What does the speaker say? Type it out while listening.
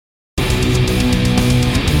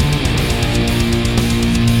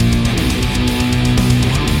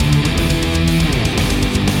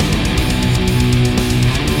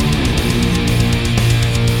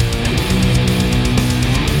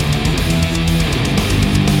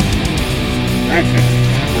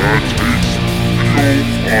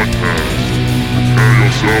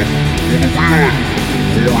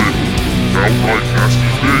outright nasty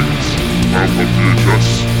things out of VHS.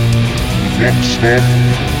 Fuck stuff.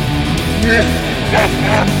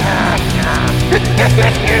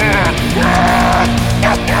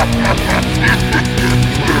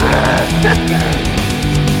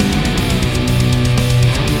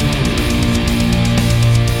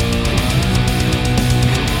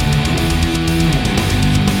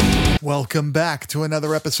 Welcome back to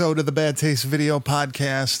another episode of the Bad Taste Video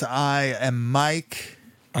Podcast. I am Mike.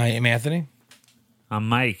 I am Anthony. I'm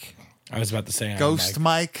Mike. I was about to say Ghost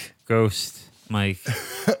Mike. Ghost Mike.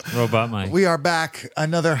 Robot Mike. We are back.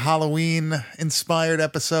 Another Halloween-inspired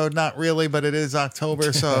episode. Not really, but it is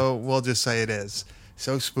October, so we'll just say it is.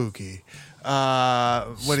 So spooky.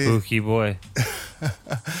 Spooky boy.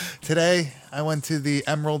 Today, I went to the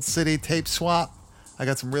Emerald City tape swap. I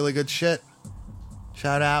got some really good shit.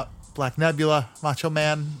 Shout out Black Nebula, Macho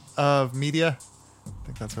Man of Media. I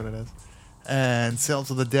think that's what it is. And Sales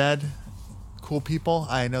of the Dead. Cool people.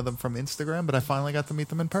 I know them from Instagram, but I finally got to meet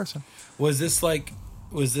them in person. Was this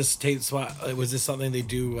tape swap? Was this something they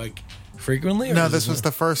do like frequently? Or No, this was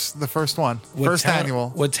the first one. First annual.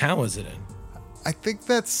 What town was it in? I think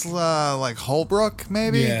that's like Holbrook,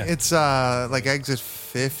 maybe. Yeah. It's like exit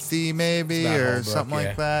 50, maybe, about or Holbrook, something yeah.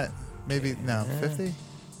 like that. Maybe, no, 50?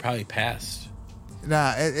 Probably past.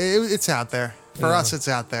 Nah, it's out there. For us, it's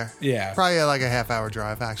out there. Yeah. Probably like a half-hour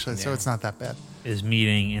drive, actually, so Yeah. it's not that bad. Is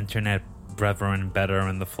meeting internet brethren better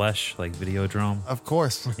in the flesh, like Videodrome? Of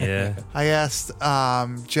course. Yeah. I asked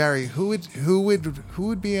Jerry who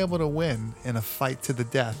would be able to win in a fight to the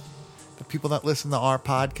death, the people that listen to our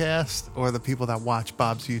podcast or the people that watch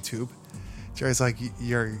Bob's YouTube. Jerry's like,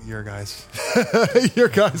 your guys, your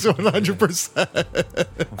guys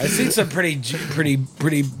 100%. I've seen some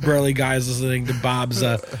pretty burly guys listening to Bob's.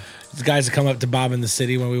 Guys that come up to Bob in the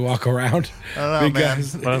city when we walk around. I don't know, Big man.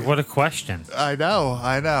 guys. What a question. I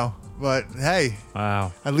know, but hey,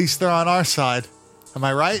 Wow. at least they're on our side. Am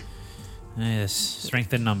I right? Yes.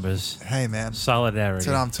 Strength in numbers. Hey, man, Solidarity. that's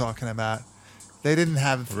what I'm talking about. They didn't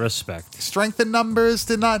have Respect. strength in numbers.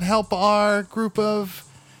 Did not help our group of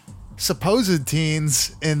supposed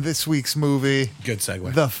teens in this week's movie, Good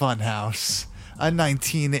segue. The Funhouse, a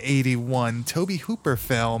 1981 Tobe Hooper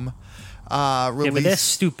film. Yeah, but Released. that's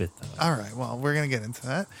stupid, though. All right, well, we're going to get into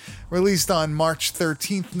that. Released on March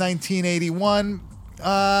 13th, 1981.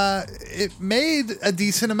 It made a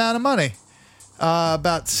decent amount of money.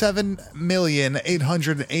 About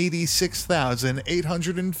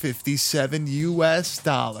 $7,886,857 US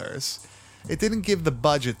dollars. It didn't give the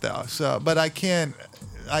budget though, but I can't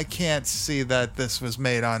see that this was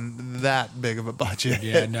made on that big of a budget.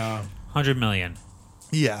 Yeah, no. 100 million.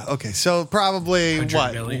 Yeah, okay. So probably 100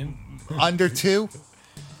 what? million? Under 2?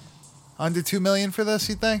 Under 2 million for this,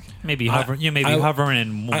 you think? Maybe hovering in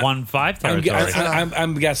 1.5 territory.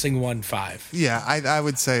 I'm guessing 1.5. Yeah, I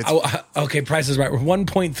would say it's Okay, price is right. We're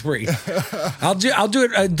 1.3. I'll do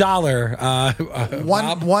it $1. Bob.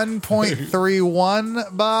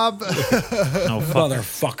 1.31, Bob. No, fuck,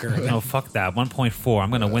 Motherfucker. no, fuck that. 1.4. I'm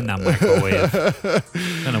going to win that microwave.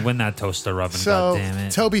 I'm going to win that toaster oven, So,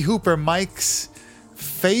 goddammit. Tobe Hooper, Mike's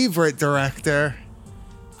favorite director.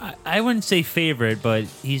 I wouldn't say favorite, but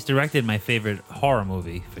he's directed my favorite horror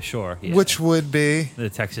movie for sure. Yeah. Which would be, The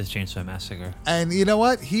Texas Chainsaw Massacre. and you know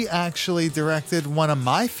what? He actually directed one of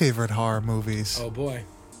my favorite horror movies, Oh, boy.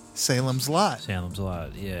 Salem's Lot, Salem's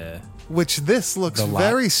Lot, yeah. which this looks The Lot?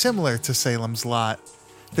 very similar to Salem's Lot.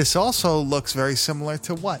 This also looks very similar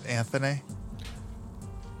to what, Anthony?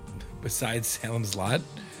 Besides Salem's Lot?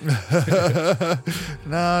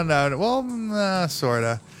 No. Well,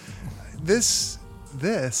 sorta. This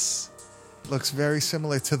looks very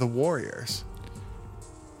similar to The Warriors.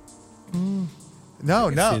 No.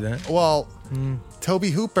 see that. Well, Tobe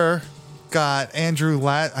Hooper got Andrew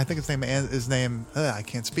I think his name I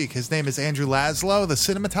can't speak. His name is Andrew Laszlo, the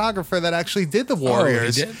cinematographer that actually did The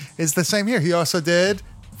Warriors. did? Is the same here. He also did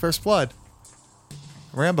First Blood.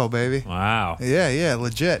 Rambo, baby. Wow. Yeah,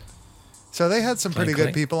 legit. So they had some pretty good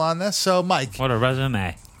Likely. people on this. So Mike, What a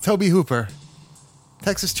resume. Tobe Hooper,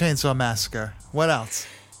 Texas Chainsaw Massacre. What else?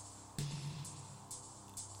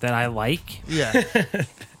 That I like. Yeah. The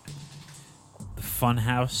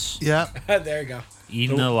Funhouse. Yeah. There you go.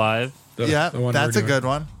 Eaten Alive. Yeah. The one That's we're a doing. good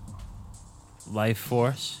one. Life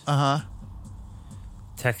Force. Uh-huh.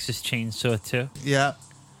 Texas Chainsaw 2. Yeah.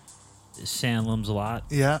 Salem's Lot.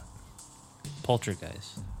 Yeah.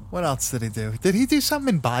 Poltergeist. What else did he do? Did he do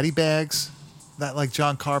something in Body Bags? That like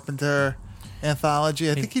John Carpenter anthology.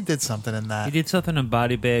 I think he did something in that. He did something in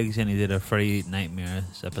Body Bags, and he did a Freddy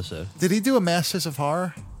Nightmares episode. Did he do a Masters of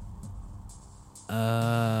Horror?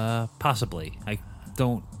 Possibly. I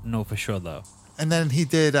don't know for sure though. And then he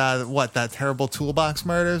did that terrible Toolbox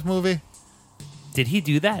Murders movie? Did he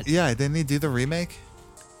do that? Yeah, didn't he do the remake?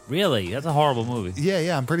 Really? That's a horrible movie.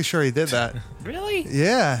 Yeah, I'm pretty sure he did that. Really?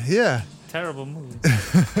 Yeah. Terrible movie.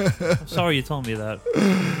 I'm sorry you told me that.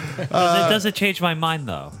 Does it change my mind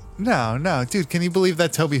though? No, dude. Can you believe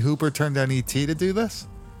that Toby Hooper turned down E.T. to do this?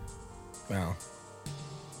 Well,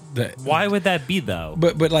 Why would that be though?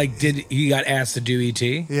 But like, did he got asked to do ET?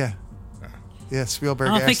 Yeah. Spielberg.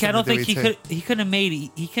 I don't asked think him to do he E.T. could. He couldn't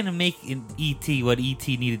make in ET what ET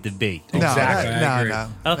needed to be. No, Exactly, I agree. no.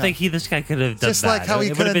 I don't think this guy could have done Just that. like how he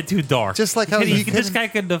it would have couldn't- been too dark. just like how he this couldn't- guy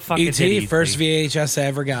couldn't have fucking ET, did first VHS I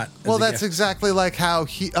ever got. as Well, a that's gift. exactly like how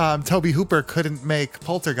Toby Hooper couldn't make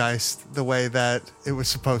Poltergeist the way that it was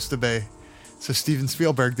supposed to be. So Steven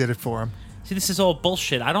Spielberg did it for him. See, this is all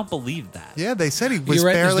bullshit. I don't believe that. Yeah, they said he was You're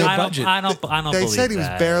right, there's barely. no I budget. don't They believe said he was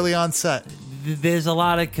that. barely on set. There's a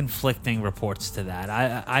lot of conflicting reports to that.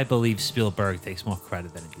 I believe Spielberg takes more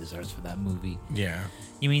credit than he deserves for that movie. Yeah.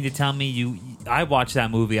 You mean to tell me I watched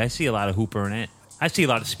that movie. I see a lot of Hooper in it. I see a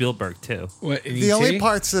lot of Spielberg too. What, in The ET? only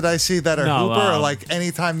parts that I see that are No, Hooper are like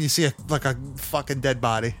anytime you see a fucking dead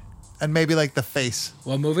body, and maybe like the face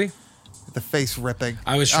ripping.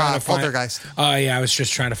 I was trying to find Poltergeist. Oh yeah, I was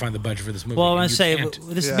just trying to find the budget for this movie. Well, I and want to you say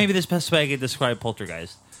can't. this Yeah. maybe this best way I could describe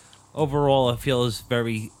Poltergeist. Overall, it feels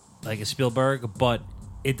very like a Spielberg, but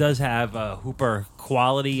it does have a Hooper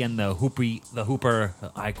quality and the Hooper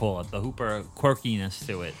I call it the Hooper quirkiness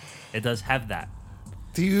to it. It does have that.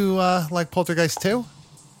 Do you like Poltergeist 2?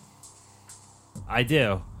 I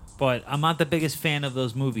do, but I'm not the biggest fan of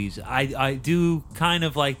those movies. I do kind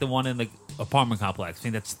of like the one in the apartment complex. I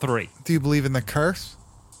think that's 3. Do you believe in the curse?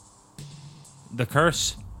 The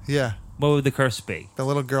Curse. Yeah. What would the curse be? The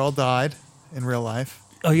little girl died in real life.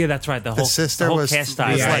 Oh yeah, that's right. The The whole sister the whole was, cast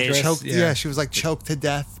died, was right? like choked. Yeah. Yeah, she was like choked to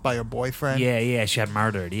death by her boyfriend. Yeah, she got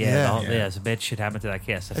murdered. Yeah. Yeah, some bad shit happened to that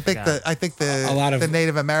cast. I think the A lot of- the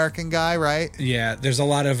Native American guy, right? Yeah, there's a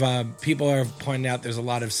lot of people are pointing out there's a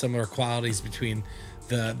lot of similar qualities between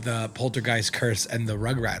the Poltergeist curse and the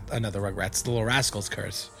the Little Rascals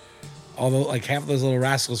curse. Although like half of those Little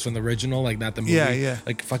Rascals from the original, like not the movie, Yeah.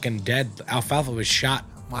 like fucking dead. Alfalfa was shot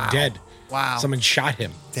Wow. dead. Wow. Someone shot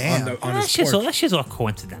him. Damn. on his porch. That shit's all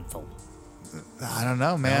coincidental. I don't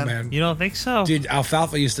know, Oh, man. man. You don't think so? Dude,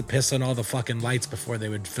 Alfalfa used to piss on all the fucking lights before they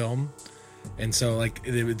would film. And so, like,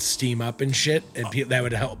 they would steam up and shit, and that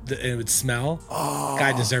would help. It would smell.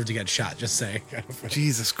 Guy deserved to get shot, just saying.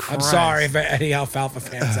 Jesus Christ. I'm sorry if any Alfalfa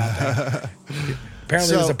fans out there.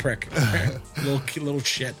 Apparently, he was a prick. little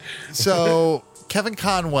shit. So Kevin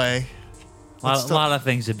Conway, a lot of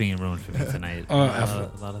things are being ruined for me tonight. a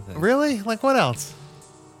lot of things. really? Like what else?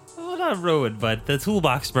 Well, not ruined, but the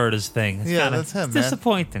Toolbox Murders thing. Yeah, kinda, that's him, it's man.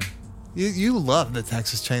 disappointing. You love the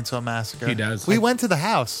Texas Chainsaw Massacre. He does. We went to the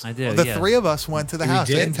house. I did, The yeah. 3 of us went to the house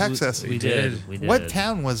did. in Texas. We did. did. What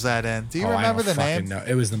town was that in? Do you I remember don't the fucking name? know.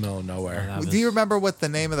 It was in the middle of nowhere. That Do you remember what the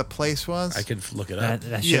name of the place was? I could look it up.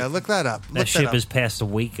 That Yeah, ship, look that up. that Look ship up. is past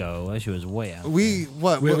Waco. That shit was way out. It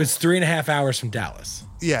was 3.5 hours from Dallas.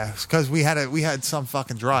 Yeah, because we had some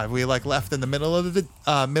fucking drive. We like left in the middle of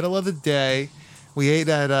the day. We ate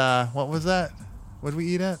at what was that? What did we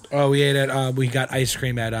eat at? Oh, we ate at we got ice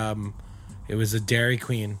cream at it was a Dairy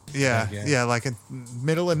Queen. Yeah, like in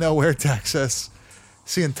middle of nowhere, Texas.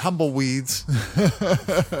 Seeing tumbleweeds.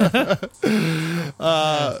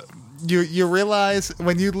 You realize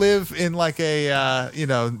when you live in like a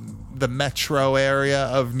the metro area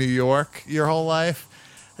of New York your whole life,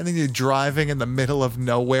 and then you're driving in the middle of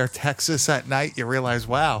nowhere, Texas at night, you realize,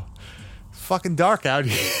 wow, it's fucking dark out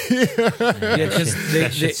here. Yeah, because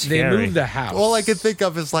That shit's they scary. moved the house. All I can think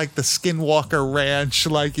of is like the Skinwalker Ranch,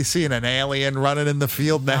 like you seeing an alien running in the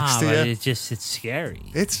field next to but you. it's scary.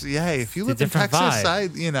 If you live It's a in different Texas,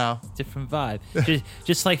 vibe. Different vibe.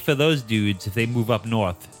 just like for those dudes, if they move up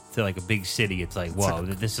north to like a big city, it's like, whoa,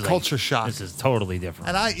 like a this is culture like, shock. This is totally different.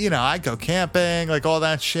 and I go camping, like all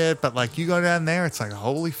that shit, but like you go down there, it's like,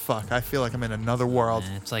 holy fuck, I feel like I'm in another world.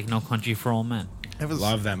 And it's like No Country for Old Men. It was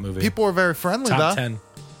Love that movie. People were very friendly Top though.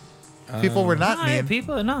 10. People were not mean.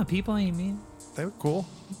 People ain't mean. They were cool.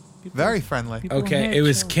 Very friendly. People Okay, had it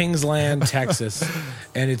was chill. Kingsland, Texas,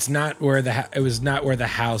 and it's not where it was not where the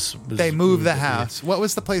house was. They moved the house. What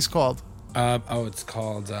was the place called? It's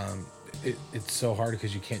called. It's so hard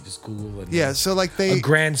because you can't just Google it. Yeah, so like a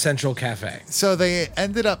Grand Central Cafe. so they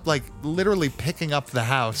ended up like literally picking up the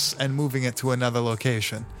house and moving it to another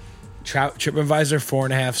location. TripAdvisor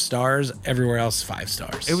 4.5 stars. Everywhere else 5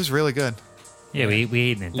 stars. It was really good. Yeah, we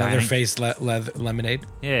ate in it. Leatherface lemonade.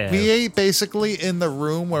 Yeah. We ate basically in the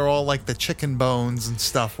room where all like the chicken bones and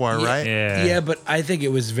stuff were, right? Yeah. Yeah, but I think it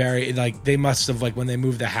was very like they must have like when they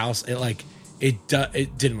moved the house, it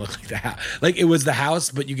didn't look like the house. Like it was the house,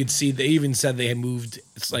 but you could see they even said they had moved.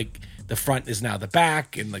 It's like the front is now the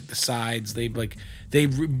back, and like the sides. They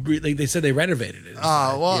said they renovated it.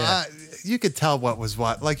 Oh well, Yeah. you could tell what was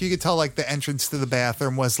what. Like you could tell like the entrance to the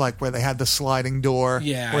bathroom was like where they had the sliding door.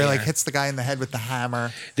 Yeah, where it, like yeah. hits the guy in the head with the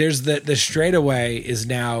hammer. There's the straightaway is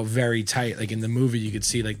now very tight. Like in the movie, you could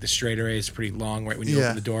see like the straightaway is pretty long right when you Yeah.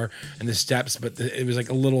 open the door and the steps, but it was like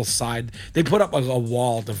a little side. They put up like a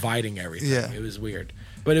wall dividing everything. Yeah. It was weird,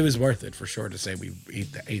 but it was worth it for sure to say we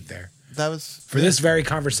ate there. That was For this very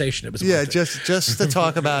conversation, it was yeah, worth it. just to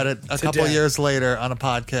talk about it a couple Today. years later on a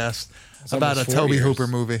podcast about a almost 40 Toby years. Hooper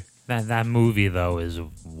movie. That movie though is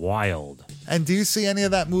wild. And do you see any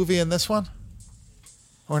of that movie in this one,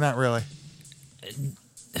 or not really?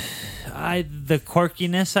 The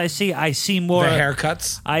quirkiness I see more. The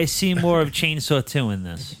haircuts. I see more of Chainsaw 2 in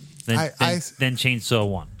this than I- than Chainsaw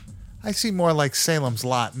 1. I see more like Salem's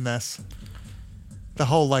Lot in this. The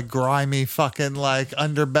whole like grimy fucking like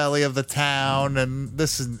underbelly of the town, and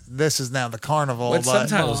this is now the carnival. What but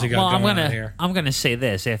subtitles you got I'm going gonna on here? I'm gonna say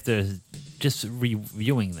this after just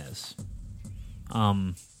reviewing this.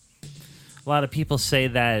 A lot of people say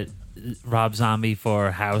that Rob Zombie for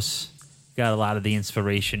House got a lot of the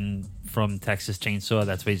inspiration from Texas Chainsaw.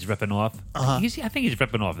 That's what he's ripping off. I think he's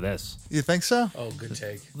ripping off this. You think so? Oh, good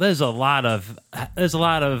take. There's a lot of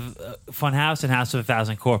Fun House and House of a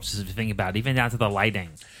Thousand Corpses if you think about it, even down to the lighting.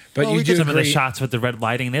 But Well, you we do get Some of the agree. shots with the red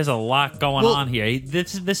lighting. There's a lot going Well- on here.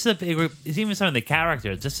 This is a bigger. It's even some of the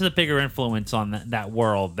characters. This is a bigger influence on that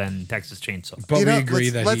world than Texas Chainsaw. But You we know, agree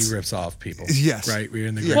let's- that let's- he rips off people. Yes. Right? We're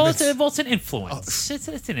in the Yeah. Well, agreement. it's an influence. It's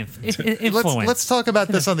an influence. Let's talk about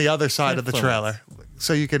this on the other side of the Influence. trailer,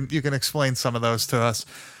 so you can explain some of those to us.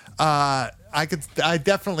 I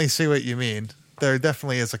definitely see what you mean. There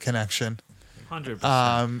definitely is a connection. 100%.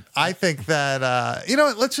 I think that you know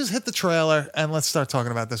what? Let's just hit the trailer and let's start talking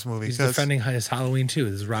about this movie. He's 'cause- defending his Halloween 2.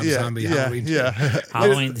 This is Rob yeah, Zombie yeah, Halloween 2. yeah.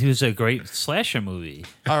 Halloween 2 is a great slasher movie.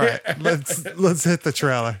 All right, let's hit the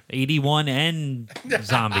trailer. 81 and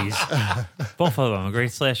Zombies. Both of them are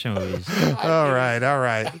great slasher movies. All right.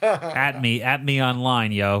 At me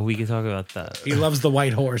online, yo. We can talk about that. He loves the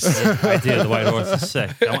white horse. I do. The white horse is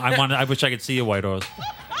sick. I wish I could see a white horse.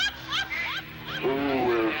 Who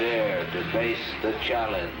will dare to face the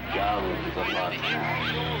challenge of the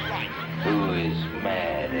funhouse? Who is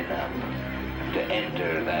mad enough to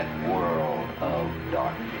enter that world of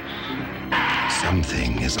darkness?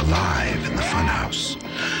 Something is alive in the funhouse.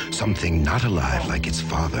 Something not alive like its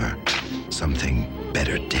father. Something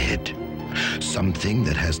better dead. Something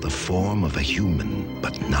that has the form of a human,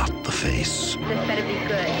 but not the face. This better be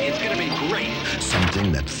good. It's gonna be great.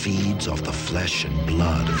 Something that feeds off the flesh and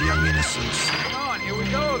blood of young innocents. Come on, here we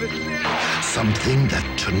go. This is it. Something that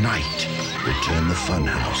tonight will turn the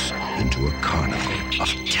funhouse into a carnival of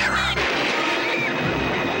terror.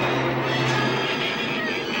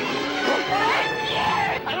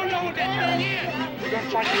 I don't know what that thing is. We're gonna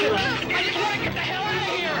try to kill it. I just want to get the hell out of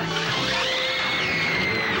here.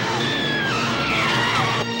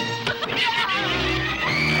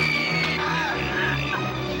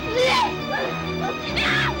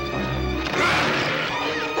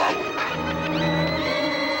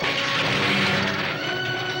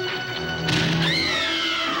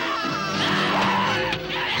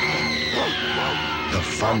 The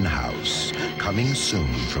Funhouse, coming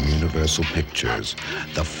soon from Universal Pictures.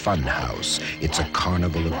 The Funhouse. It's a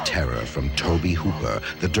carnival of terror from Toby Hooper,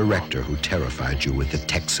 the director who terrified you with the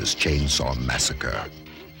Texas Chainsaw Massacre.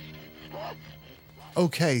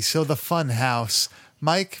 Okay, so the Fun House.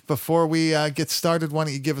 Mike, before we get started, why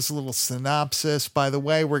don't you give us a little synopsis? By the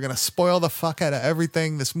way, we're going to spoil the fuck out of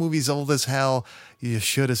everything. This movie's old as hell. You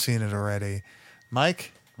should have seen it already.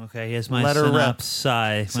 Mike? Okay, here's my Let her rip.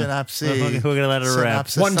 synopsis. Synopsis. We're gonna let her rip.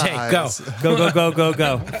 Synopsis. One take, go.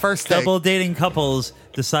 Go. First take. Double dating couples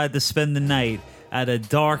decide to spend the night at a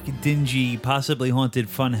dark, dingy, possibly haunted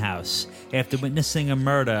funhouse. After witnessing a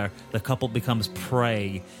murder, the couple becomes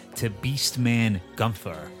prey to Beastman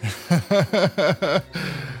Gunther.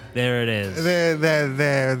 There it is. There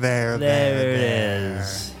There it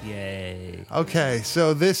is. Yay. Okay,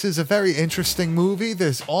 so this is a very interesting movie.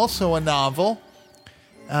 There's also a novel.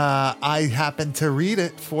 I happened to read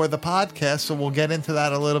it for the podcast, so we'll get into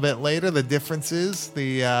that a little bit later. The differences,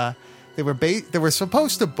 they were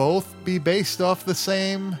supposed to both be based off the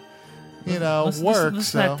same, work. Listen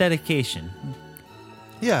So that dedication.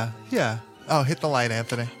 yeah. Oh, hit the light,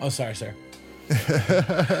 Anthony. Oh, sorry, sir.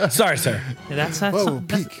 Sorry, sir. Yeah, that's Whoa, some,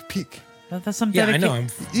 peak. that's some Yeah, I dedication. know. I'm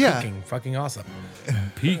Yeah. fucking awesome.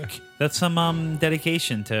 Peak. That's some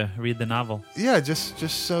dedication to read the novel. Yeah, just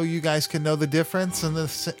so you guys can know the difference and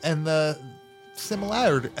the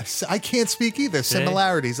similarity. I can't speak either.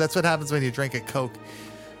 Similarities. That's what happens when you drink a Coke.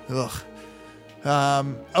 Ugh.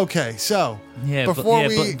 Okay, so Yeah, before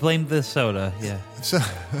we blame the soda. Yeah.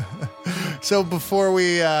 so before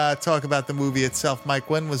we talk about the movie itself, Mike,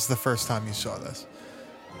 when was the first time you saw this,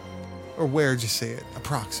 or where did you see it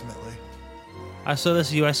approximately? I saw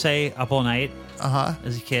this USA Up All Night Uh-huh.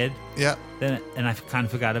 as a kid. Yeah. And I kind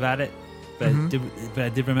of forgot about it. But, I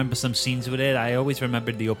did remember some scenes with it. I always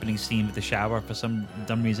remembered the opening scene with the shower for some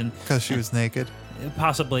dumb reason. Because she was naked.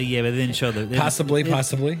 Possibly, yeah, but they didn't show the Possibly.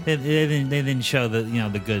 They didn't show the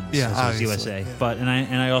the goods. Yeah, as it was obviously, USA. yeah. But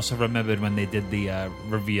I also remembered when they did the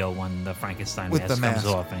reveal when the Frankenstein With mask the comes mask.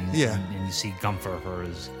 off and, Yeah. and you see Gunther for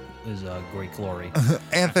his great glory.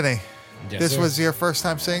 Anthony, Yes, this sir. was your first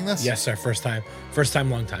time seeing this? Yes, sir. First time,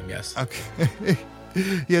 long time. Yes. Okay.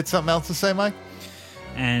 You had something else to say, Mike?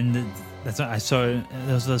 And that's what I saw.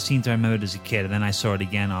 Those are the scenes I remembered as a kid, and then I saw it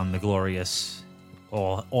again on the glorious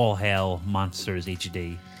All Hail Monsters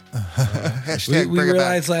HD. Hashtag We bring it back.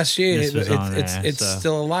 realized last year This was on there, it's so-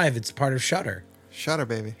 still alive. It's part of Shudder. Shutter,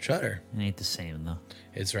 baby. Shudder. It ain't the same though.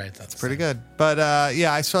 It's right. That's Pretty good. But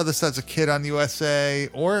yeah, I saw this as a kid on USA,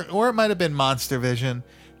 or it might have been Monster Vision.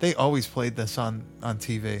 They always played this on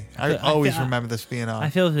TV. I always remember this being on. I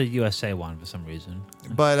feel it's a USA one for some reason.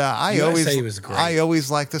 But I USA was great. I always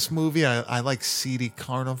like this movie. I like seedy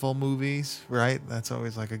carnival movies, right? That's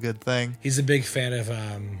always like a good thing. He's a big fan of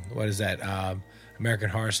what is that? American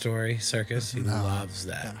Horror Story Circus. He loves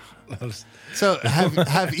that. Loves. So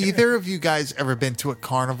have either of you guys ever been to a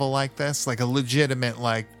carnival like this, like a legitimate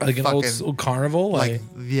like Like an fucking old carnival, like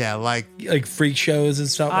like freak shows and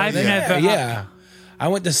stuff. I've like that. never- Yeah. I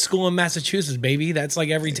went to school in Massachusetts, baby. That's like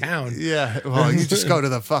every town. yeah. Well, you just go to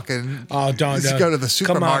the fucking Oh, don't just go to the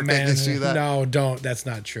Come on, supermarket man. and you see that. No, don't. That's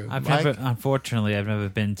not true. Mike? Unfortunately, I've never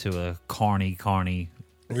been to a carny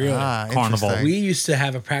Really? carnival. interesting. We used to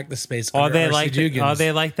have a practice space. Are under they RC like? Dugan's. Are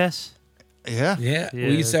they like this? Yeah. Yeah, Yeah,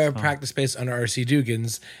 we used to that's have a fun. practice space under RC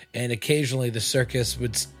Dugan's, and occasionally the circus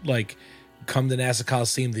would like come to Nassau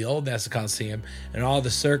Coliseum, the old Nassau Coliseum, and all the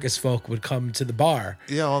circus folk would come to the bar.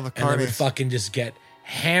 Yeah, all the and they would carnies. fucking just get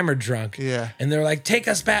hammered drunk. Yeah. and they're like, "Take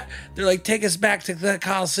us back." They're like, "Take us back to the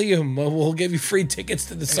Coliseum. We'll give you free tickets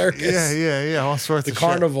to the circus." Yeah. All sorts The of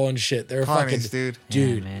carnival and shit. They're Carnies, fucking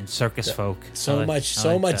dude. Yeah, man, circus folk. So I like- much, I so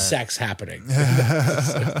like much that. sex happening.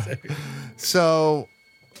 shit. So,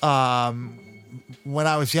 when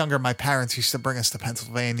I was younger, my parents used to bring us to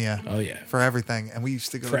Pennsylvania. Oh, yeah. For everything, and we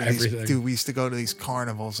used to go For to these. everything. Dude, we used to go to these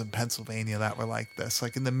carnivals in Pennsylvania that were like this,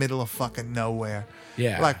 like in the middle of fucking nowhere.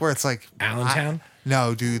 Yeah. Like where it's like Allentown?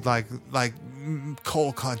 No, dude, like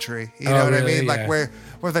coal country. You Oh, know what I really? mean? Like Yeah.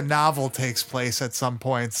 where the novel takes place at some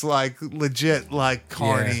points, like legit, like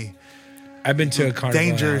carny, I've been to a carnival. in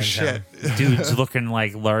dangerous shit. Allentown. Dudes looking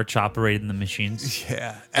like Lurch operating the machines.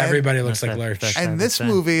 Yeah, And- Everybody looks That's like that- Lurch. that's- And this thing.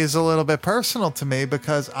 movie is a little bit personal to me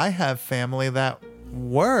because I have family that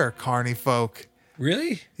were carny folk.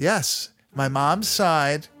 Really? Yes, my mom's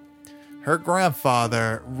side, her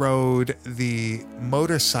grandfather rode the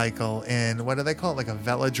motorcycle in, what do they call it, like a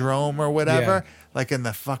velodrome or whatever, like in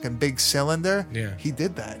the fucking big cylinder. Yeah. He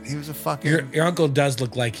did that. He was a fucking Your uncle does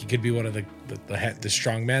look like he could be one of the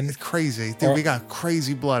strong men, crazy dude. Or- We got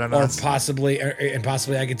crazy blood on or us. possibly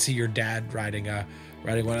I could see your dad riding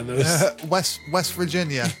one of those. West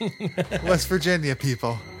Virginia, West Virginia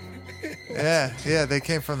people. Yeah, they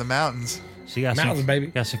came from the mountains. So you got Mountains, some, baby.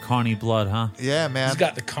 got some carny blood, huh? Yeah, man. He's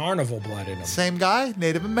got the carnival blood in him. Same guy,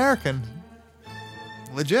 Native American.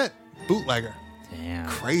 Legit. Bootlegger. Damn.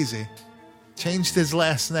 Crazy. Changed his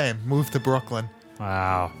last name. Moved to Brooklyn.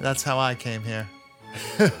 Wow. That's how I came here.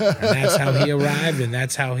 And that's how he arrived, and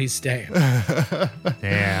that's how he's staying.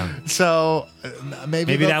 Damn. So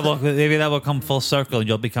maybe Maybe that will come full circle and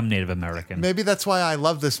you'll become Native American. maybe that's why I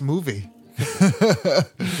love this movie.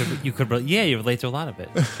 You could yeah, you relate to a lot of it.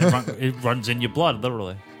 It runs in your blood,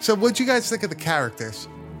 literally. So what'd you guys think of the characters?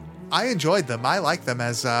 I enjoyed them. I like them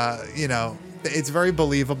as it's very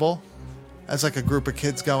believable. As like a group of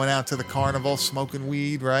kids going out to the carnival smoking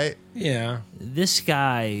weed, right? Yeah. This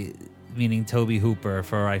guy, meaning Toby Hooper,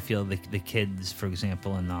 for I feel the kids, for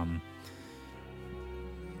example, in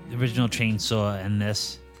the original Chainsaw and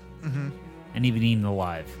this, and even Eaten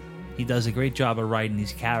Alive, he does a great job of writing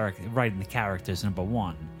the characters. Number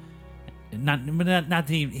one, not that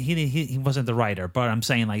he wasn't the writer, but I'm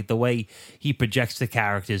saying like the way he projects the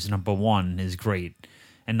characters. Number one is great,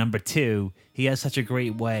 and number two, he has such a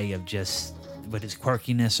great way of just his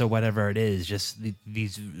quirkiness or whatever it is, just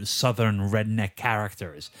these southern redneck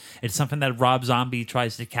characters. It's something that Rob Zombie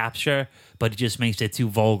tries to capture, but he just makes it too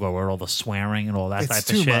vulgar with all the swearing and all that type It's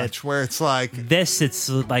of too shit. much. Where it's like, It's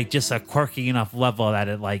like just a quirky enough level that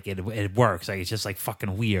it works. Like it's just like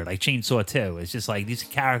fucking weird. Like Chainsaw 2. It's just like these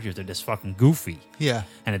characters are just fucking goofy. yeah,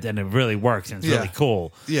 And it really works and it's Yeah. really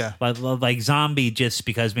cool. Yeah. But like Zombie, just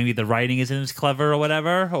because maybe the writing isn't as clever or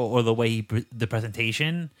whatever, or the way the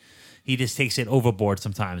presentation, he just takes it overboard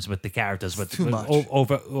sometimes with the characters. With too much.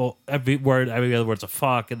 Every other word's a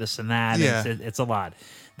fuck and this and that. Yeah. It's a lot.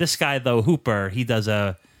 This guy though, Hooper, he does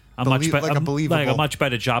a much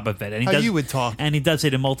better job of it. And he How does, you would talk. and he does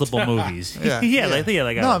it in multiple movies. yeah,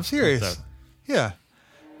 No, I'm serious. So, Yeah.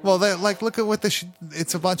 Well, they like look at what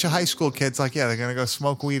it's a bunch of high school kids. Like, yeah, they're gonna go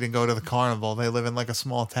smoke weed and go to the carnival. They live in like a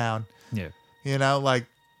small town. yeah. You know, like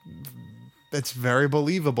it's very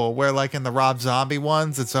believable. Where like in the Rob Zombie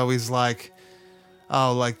ones, it's always like,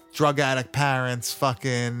 oh, like drug addict parents,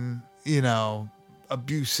 fucking, you know,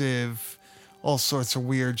 abusive, all sorts of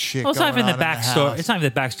weird shit. Well, it's not going even the on in backstory. house. It's not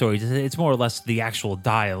even the backstory. It's more or less the actual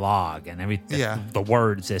dialogue and everything. Yeah. The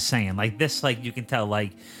words they're saying. Like this, like you can tell,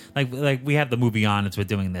 like we have the movie on as we're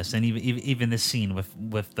doing this, and even this scene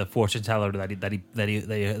with the fortune teller that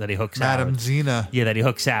he hooks Madam out. Zena. Yeah, that he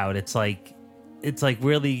hooks out. It's like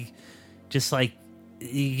really, just like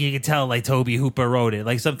you can tell like Toby Hooper wrote it.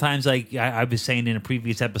 Like sometimes, like I was saying in a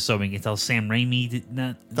previous episode, you can tell Sam Raimi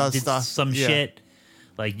did stuff. some Yeah. shit.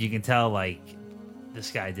 Like you can tell, like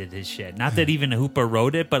this guy did his shit. Not that even Hooper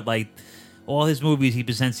wrote it, but like all his movies, he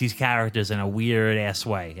presents these characters in a weird ass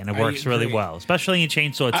way, and it works really agree. well, especially in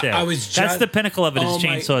Chainsaw 2. I was That's ju- the pinnacle of it. Oh Is my-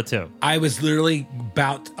 Chainsaw 2. I was literally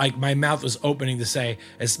about, like, my mouth was opening to say,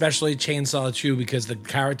 especially Chainsaw 2, because the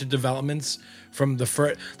character developments from the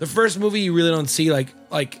first movie, you really don't see, like,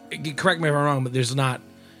 correct me if I'm wrong, but there's not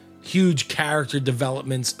huge character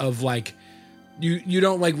developments of, like, you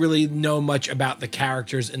don't, like, really know much about the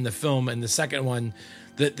characters in the film. And the second one,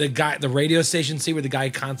 the guy, the radio station scene where the guy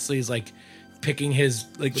constantly is, like, picking his,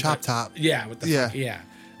 like, with Chop the- top. Yeah, with the Yeah. yeah.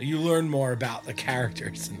 You learn more about the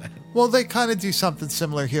characters in that. Well, they kind of do something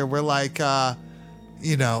similar here where, like,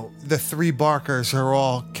 you know, the three Barkers are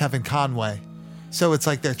all Kevin Conway. So it's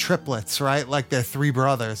like they're triplets, right? Like they're three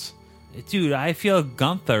brothers. Dude, I feel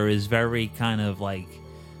Gunther is very kind of like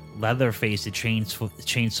Leatherface at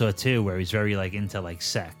Chainsaw 2, where he's very like into like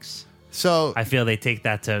sex. So I feel they take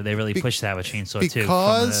that to, they really push that with Chainsaw 2.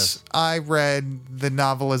 because I read the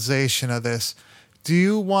novelization of this, do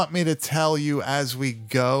you want me to tell you as we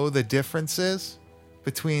go the differences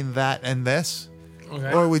between that and this?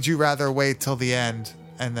 Okay. Or would you rather wait till the end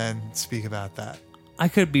and then speak about that? I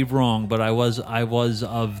could be wrong, but I was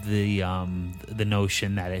of the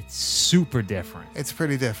notion that it's super different. It's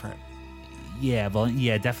pretty different. Yeah, well,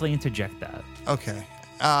 yeah, definitely interject that. Okay.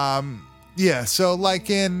 Yeah, so like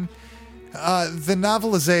in the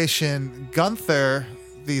novelization, Gunther,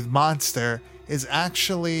 the monster, is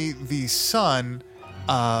actually the son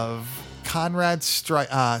of Conrad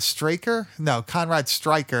Straker? No, Conrad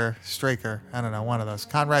Stryker. Straker. I don't know, one of those.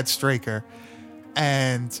 Conrad Straker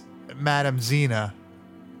and Madam Zena.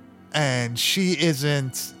 And she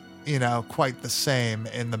isn't, you know, quite the same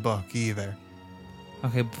in the book either.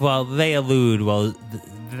 Okay, well, they allude,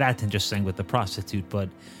 that's interesting with the prostitute, but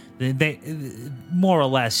they more or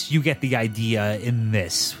less, you get the idea in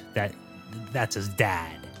this that that's his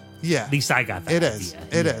dad. Yeah. At least I got that It idea. is.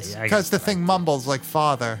 It Yeah, is. I Because got the thing mumbles like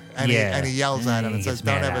father, and he yells at him and he says, gets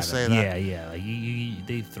 "Don't mad ever at say him. that." Yeah, like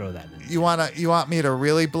they throw that in. You want me to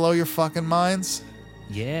really blow your fucking minds?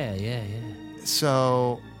 Yeah.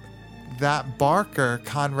 So that Barker,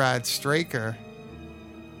 Conrad Straker,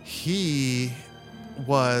 he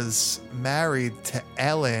was married to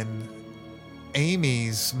Ellen,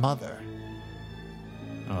 Amy's mother,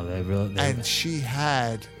 Oh, they really. and she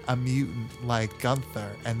had a mutant like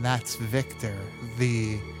Gunther, and that's Victor,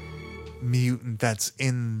 the mutant that's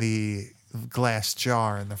in the glass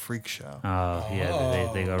jar in the freak show. Oh yeah,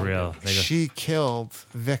 they go real. She killed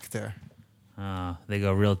Victor. They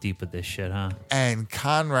go real deep with this shit, huh? And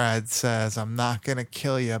Conrad says, "I'm not going to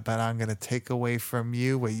kill you, but I'm going to take away from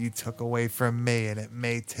you what you took away from me. And it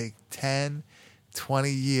may take 10,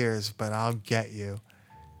 20 years, but I'll get you."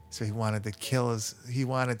 So he wanted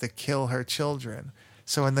to kill her children.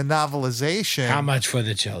 So in the novelization, How much for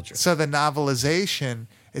the children? so the novelization,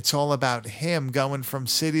 it's all about him going from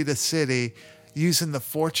city to city, using the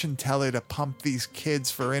fortune teller to pump these kids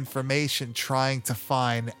for information, trying to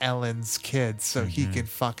find Ellen's kids so he can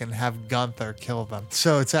fucking have Gunther kill them.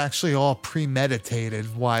 So it's actually all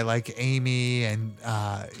premeditated why like Amy and,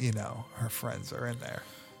 her friends are in there.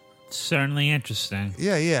 Certainly interesting.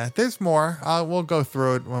 Yeah. There's more. We'll go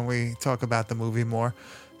through it when we talk about the movie more.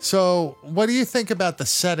 So, what do you think about the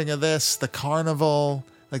setting of this? The carnival,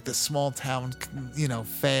 like the small town,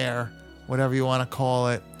 fair, whatever you want to call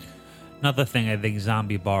it. Another thing I think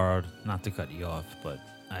Zombie borrowed, not to cut you off, but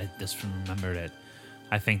I just remembered it.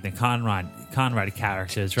 I think the Conrad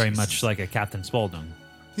character is very much like a Captain Spaulding.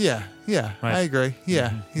 Yeah, Right. I agree. Yeah,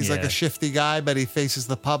 Mhm. he's like Yeah. a shifty guy, but he faces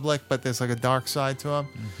the public, but there's like a dark side to him.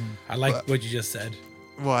 I like what you just said.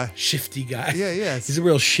 What? Shifty guy. Yeah. He's a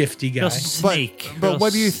real shifty guy. Real snake. But real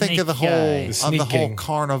what do you think of the snake whole guy. The of the whole sneaking.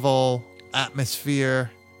 carnival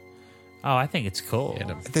atmosphere? Oh, I think it's cool.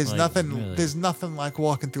 Yeah, There's Like, nothing. really. There's nothing like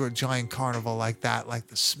walking through a giant carnival like that. Like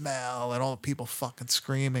the smell and all the people fucking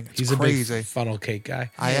screaming. It's He's a crazy. big funnel cake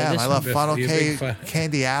guy. I Yeah, am. this I love one- funnel You're a big cake, fan.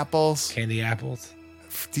 candy apples, Candy apples.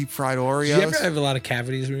 deep fried Did you ever Oreos. have a lot of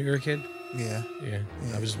cavities when you were a kid? Yeah, Yeah.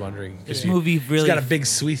 I was just wondering. This movie really. He's got a big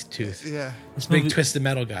sweet tooth. yeah. this Big movie, twisted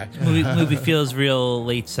metal guy. movie feels real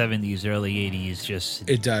late 70s, early 80s, just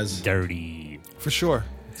It does. dirty. For sure.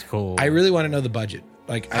 It's cool. I really want to know the budget.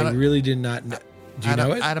 Like, I I don't- really did not know. Do you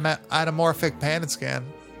know it? Anamorphic pan and scan.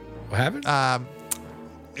 What happened?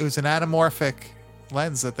 It was an anamorphic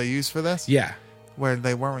lens that they used for this, yeah. where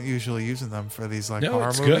they weren't usually using them for these like No, horror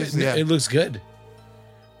it's movies. good. No, Yeah, it looks good.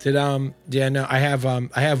 Did yeah, no, I have one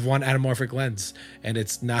anamorphic lens, and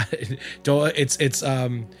it's not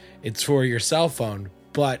it's for your cell phone,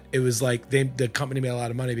 but it was like the company made a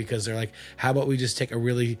lot of money because they're like, how about we just get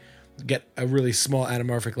a really small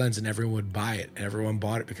anamorphic lens and everyone would buy it, and everyone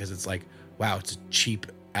bought it because it's like, wow, it's a cheap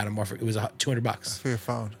anamorphic. It was $200, for your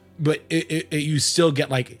phone. but it you still get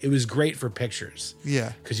like, it was great for pictures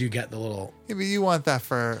Yeah. because you get the little. Yeah, but you want that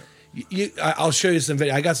for I'll show you some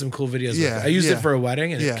video. I got some cool videos. Yeah, with it. I used yeah. it for a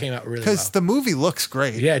wedding, and it came out really well. because the movie looks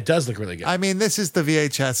great. Yeah, it does look really good. I mean, this is the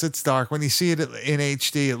VHS. It's dark. When you see it in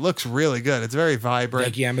HD, it looks really good. It's very vibrant.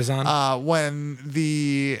 Thank you, Amazon. When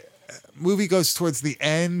the movie goes towards the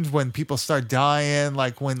end, when people start dying,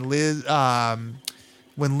 like when Liz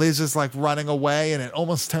is like running away, and it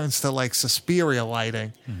almost turns to like Suspiria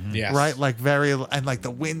lighting, Yes. right? Like and like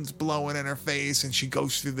the wind's blowing in her face, and she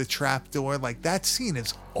goes through the trap door. Like that scene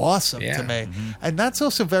is awesome Yeah. to me, and that's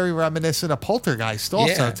also very reminiscent of Poltergeist,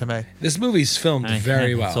 also to me. This movie's filmed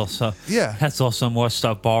very well. It's also, Yeah. That's also more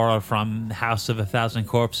stuff borrowed from House of a Thousand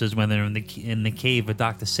Corpses when they're in the cave with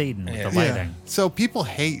Dr. Satan with the Yeah. lighting. So people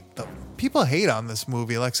hate on this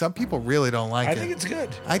movie. Like some people really don't like I it. think it's good.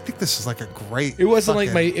 I think this is like a great. It wasn't like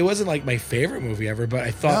fucking- my favorite movie ever, but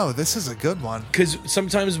I thought, No, this is a good one. because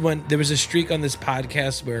sometimes when there was a streak on this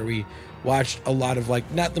podcast where we watched a lot of like,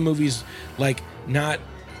 not the movies, like not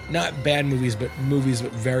bad movies, but movies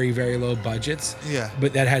with very, very low budgets. Yeah.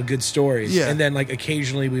 But that had good stories. Yeah. And then like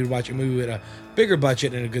occasionally we would watch a movie with a bigger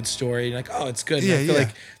budget and a good story, and like, oh, it's good. And Yeah, I feel yeah.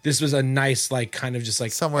 like this was a nice, like, kind of just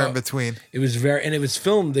like Somewhere in oh, between. It was and it was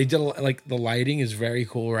filmed. They did like the lighting is very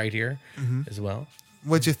cool right here Mm-hmm. as well.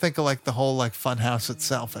 What'd you think of like the whole like funhouse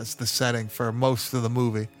itself as the setting for most of the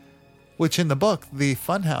movie? Which in the book, the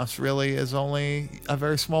funhouse really is only a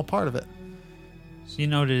very small part of it. So you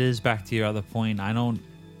know what it is, back to your other point,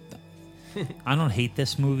 I don't hate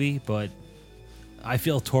this movie, but I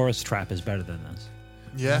feel Tourist Trap is better than this.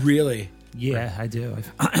 Yeah. Really. Yeah, I do.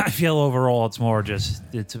 I feel overall it's more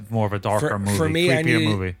of a darker movie, For me, creepier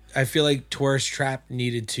movie. I feel like Tourist Trap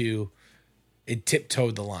needed to. It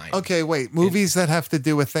tiptoed the line. Okay, wait. Movies that have to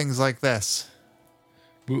do with things like this.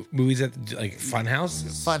 Movies that like Funhouse.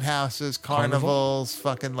 Funhouses, carnivals,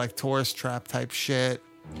 fucking like tourist trap type shit.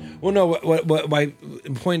 Well, no. What my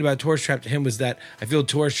point about Tourist Trap to him was that I feel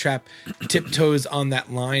Tourist Trap tiptoes on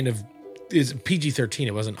that line of is PG-13.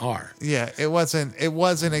 It wasn't R. Yeah, it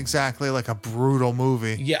wasn't exactly like a brutal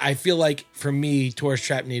movie. Yeah, I feel like for me, Tourist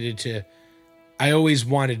Trap needed to. I always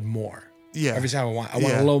wanted more. Yeah. Every time I want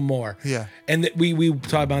Yeah. a little more. Yeah. And we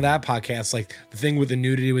talked about that podcast, like the thing with the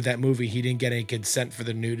nudity with that movie, he didn't get any consent for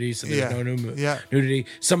the nudity, so there's Yeah. no Yeah. nudity.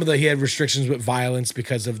 Some of he had restrictions with violence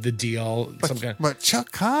because of the deal. But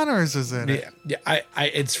Chuck Connors is in it. Yeah, I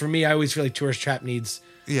it's for me. I always feel like Tourist Trap needs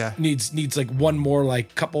Yeah. like one more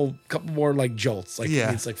like couple more like jolts. Like Yeah.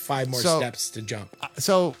 it needs like 5 more So- steps to jump.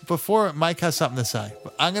 So before Mike has something to say,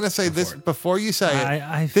 I'm gonna say this before you say it.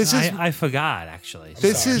 I forgot actually.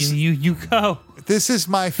 This Sorry. is- you go. This is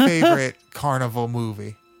my favorite carnival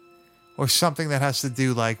movie, or something that has to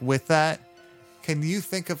do like with that. Can you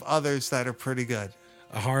think of others that are pretty good?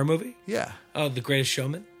 A horror movie? Yeah, Oh, The Greatest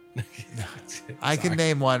Showman. I can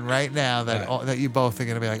name one right now that that you both are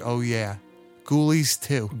gonna be like, oh yeah, Ghoulies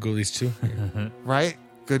 2, Ghoulies 2. right?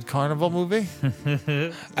 Good carnival movie.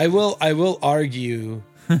 I will argue.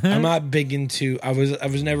 I'm not big into. I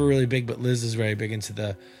was never really big, but Liz is very big into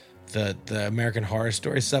the the American Horror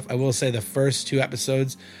Story stuff. I will say the first 2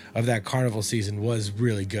 episodes of that carnival season was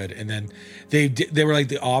really good, and then they were like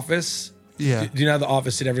The Office. Yeah. Do you know how The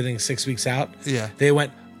Office did everything 6 weeks out? Yeah. They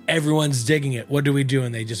went, everyone's digging it. What do we do?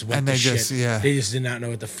 And they just went And to they shit. just- yeah. They just did not know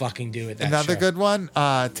what to fucking do with that. Another show. good one,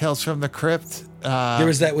 Tales from the Crypt. There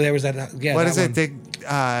was that. Yeah. What that is one. it?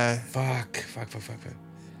 Fuck.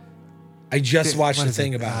 I just watched what the is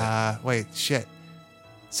thing it? about it. Wait, shit.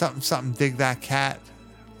 Something, dig that cat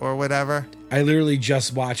or whatever. I literally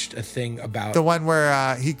just watched a thing about The one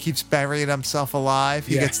where he keeps burying himself alive.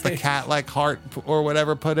 He Yeah. gets the cat like heart or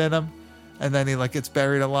whatever put in him, and then he like gets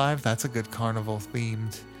buried alive. That's a good carnival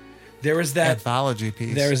themed There was that. anthology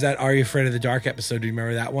piece. There was that Are You Afraid of the Dark episode. Do you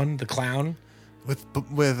remember that one? The clown. with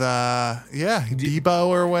Debo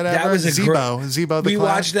or whatever. That was a Zebo the We clown.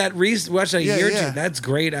 watched that. Watched that Yeah, year. yeah. That's a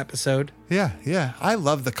great episode. Yeah. I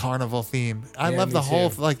love the carnival theme. I Yeah, love me the whole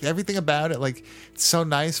too. like everything about it. Like it's so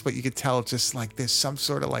nice, but you could tell just like there's some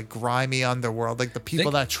sort of like grimy underworld. Like the people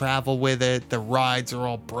Think- that travel with it, the rides are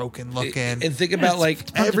all broken looking. And think about like.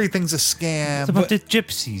 Everything's a scam. It's a bunch of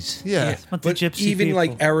gypsies. Yeah. It's a bunch But of gypsy even people.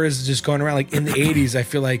 like eras just going around, like in the 80s, I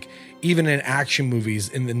feel like even in action movies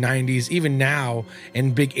in the 90s, even now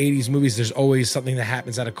in big 80s movies, there's always something that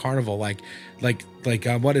happens at a carnival. Like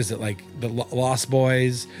what is it? Like the Lost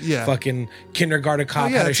Boys, Yeah. fucking Kindergarten Cop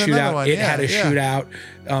yeah, had a that's another shootout. one. It Yeah, had a yeah. shootout.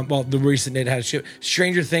 Well, the recent It had a shoot.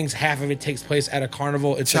 Stranger Things, half of it takes place at a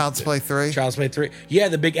carnival. It's Child's Play 3. Child's Play 3. Yeah,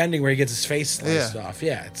 the big ending where he gets his face sliced Yeah. off.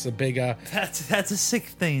 Yeah, it's a big. that's a sick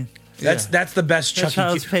thing. That's the best That's Chucky.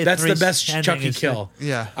 Child's Play That's the 3's best ending Chucky is kill.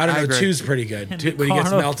 Yeah, I don't I know. agree. 2's pretty good. And Two, the when he gets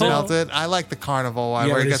carnival. melted. Melted. I like the carnival one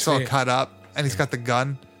Yeah, where he but gets it's all fake. cut up and he's got the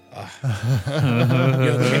gun.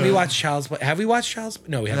 Yo, can we watch Child's Play? Have we watched Child's Play?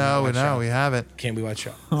 No, we haven't. No, watched no, Child's we Play. haven't. Can we watch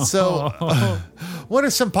Child's? So, what are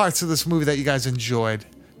some parts of this movie that you guys enjoyed?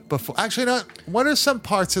 Before, actually, not. What are some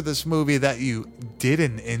parts of this movie that you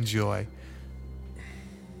didn't enjoy?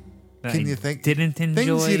 Can you think? Didn't enjoy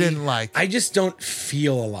things you didn't like. I just don't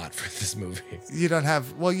feel a lot for this movie. You don't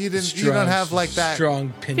have. Well, you didn't. You don't have like that.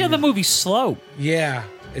 strong I opinion. feel the movie's slow. Yeah,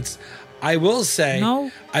 it's. I will say.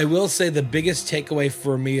 No? I will say the biggest takeaway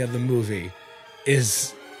for me of the movie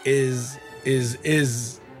is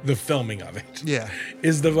the filming of it. Yeah.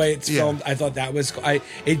 Is the way it's Yeah. filmed. I thought that was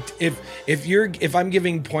if I'm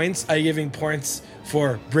giving points, I'm giving points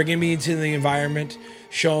for bringing me into the environment,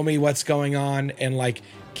 showing me what's going on, and like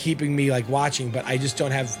keeping me like watching. But I just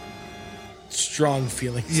don't have strong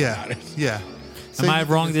feelings Yeah. about it. Yeah. So Am I you-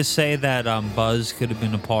 wrong to say that Buzz could have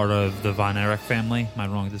been a part of the Von Erich family? Am I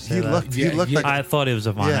wrong to say He that? looked. He Yeah, looked yeah. like. I thought it was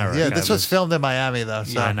a Von Yeah. Erich. Yeah. I This was filmed in Miami, though.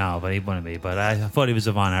 So. I know, but he wouldn't be. But I thought he was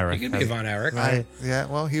a Von Erich. You could be Von Erich. Right. Yeah.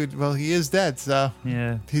 Well, he is dead. So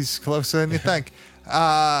Yeah. he's closer than you think.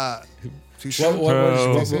 Too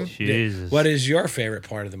What, soon? Oh, Jesus. what is your favorite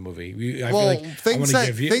part of the movie? I Well, feel like things I want that to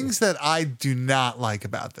give you things that I do not like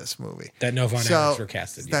about this movie. that no Von So, Erichs were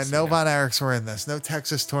casted. That yes, no I know. Von Erichs were in this. No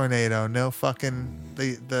Texas Tornado. No fucking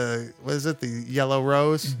the what is it? The Yellow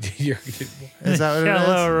Rose. You're- Is that what it is?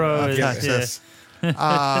 Yellow Rose, Of yeah. Texas.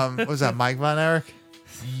 What was that Mike Von Erich?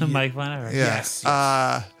 Mike Von Erich. Yeah. Yes,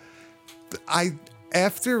 I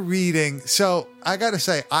after reading. So I got to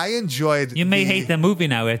say, I enjoyed. You may hate the movie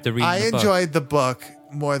now after reading I the book. enjoyed the book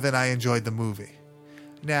more than I enjoyed the movie.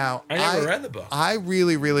 Now, I never read the book. I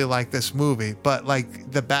really, really like this movie, but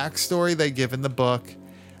like the backstory they give in the book,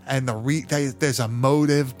 and there's a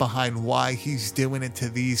motive behind why he's doing it to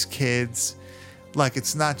these kids. Like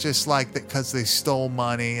it's not just like that because they stole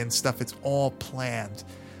money and stuff. It's all planned.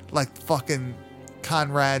 Like fucking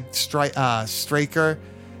Conrad Straker.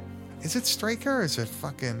 Is it Straker or is it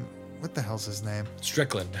fucking what the hell's his name?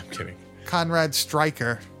 Strickland. I'm kidding. Conrad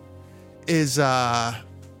Stryker is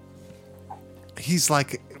he's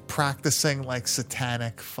like practicing like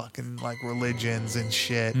satanic fucking like religions and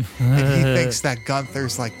shit, and he thinks that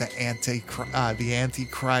Gunther's like the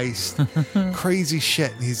antichrist, crazy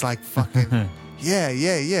shit, and he's like fucking yeah,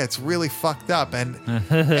 it's really fucked up. And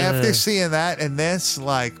after seeing that and this,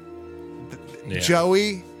 like Yeah.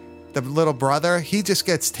 Joey, the little brother, he just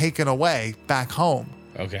gets taken away back home.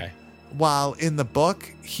 Okay. While in the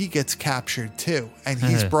book, he gets captured too, and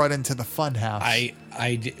he's brought into the funhouse.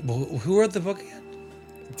 Well, who wrote the book again?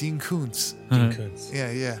 Dean Koontz. Dean Koontz.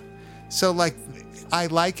 Yeah. So like, I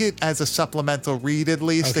like it as a supplemental read. At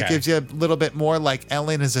least it Okay. gives you a little bit more. Like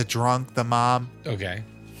Ellen is a drunk, the mom, Okay.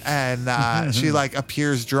 and she like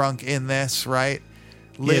appears drunk in this, right?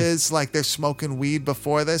 Liz, like they're smoking weed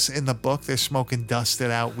before this. In the book, they're smoking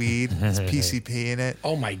dusted out weed. It's PCP in it.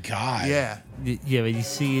 Oh my god. Yeah. Yeah, but you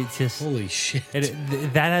see, it's just Holy shit.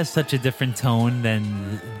 that has such a different tone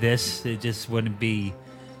than this. It just wouldn't be.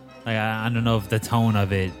 Like, I don't know if the tone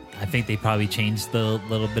of it. I think they probably changed a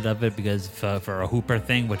little bit of it because for a Hooper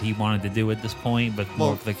thing, what he wanted to do at this point, but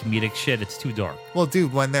more for the comedic shit, it's too dark. Well,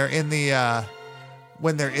 dude, when they're in the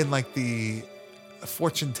like the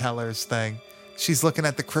fortune tellers thing, she's looking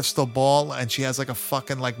at the crystal ball and she has like a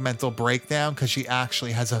fucking like mental breakdown because she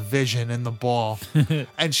actually has a vision in the ball.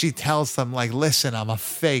 And she tells them like, listen, I'm a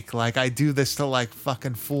fake. Like I do this to like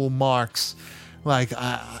fucking fool Marx. Like,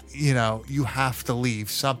 you have to leave.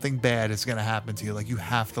 Something bad is going to happen to you. Like, you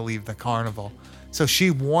have to leave the carnival. So she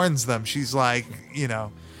warns them. She's like,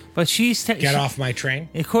 But she's... Get off my train.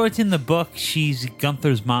 According to the book, she's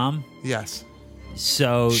Gunther's mom. Yes.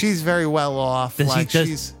 So... She's very well off.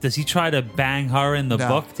 Does he try to bang her in the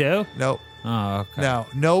book, too? Nope. Oh, okay. No.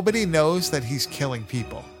 Nobody knows that he's killing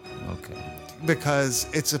people. Okay. Because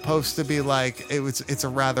it's supposed to be like, it's a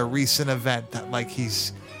rather recent event that, like,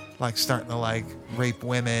 he's... like starting to like rape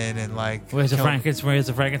women and like Where's the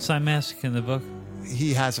Frankenstein mask in the book?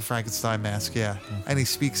 He has a Frankenstein mask, yeah. Okay. And he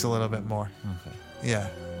speaks a little bit more. Okay. Yeah.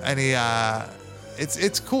 And he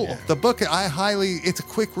it's cool. Yeah. The book it's a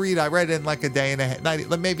quick read. I read it in like a day and a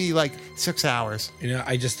half, maybe like 6 hours.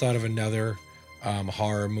 I just thought of another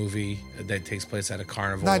horror movie that takes place at a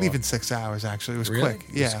carnival. Not even 6 hours actually. It was really? quick.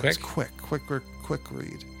 Yeah. It was quick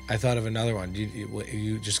read. I thought of another one.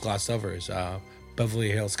 You just glossed over is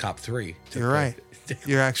Beverly Hills Cop 3. You're right.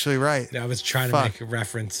 You're actually right. I was trying to make a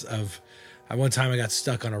reference of one time I got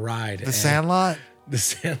stuck on a ride. The Sandlot? The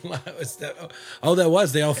Sandlot was that. Oh, that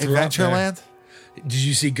was. They all threw up there. Adventureland? Did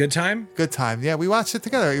you see Good Time? Good Time. Yeah, we watched it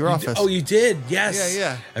together at your office. Oh, you did? Yes.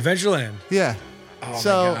 Yeah. Adventureland. Yeah. Oh, my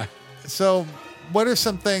God. So what are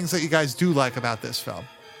some things that you guys do like about this film?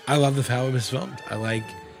 I love how it was filmed.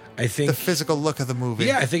 I think the physical look of the movie.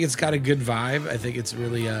 Yeah, I think it's got a good vibe. I think it's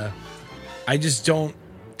really I just don't.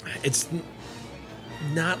 It's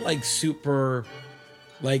not like super.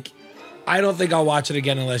 Like, I don't think I'll watch it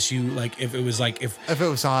again unless you like. If it was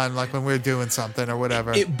on like when we were doing something or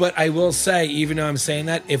whatever. But I will say, even though I'm saying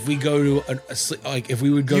that, if we go to if we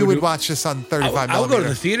would go, you would watch this on 35 I'll go to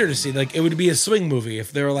the theater to see. Like, it would be a swing movie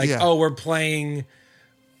if they were like, oh, we're playing.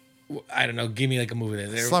 I don't know. Give me like a movie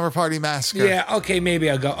there. Slumber Party Massacre. Yeah. Okay. Maybe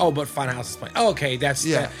I'll go. Oh, but Funhouse is playing. Oh, okay. That's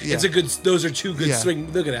It's a good. Those are two good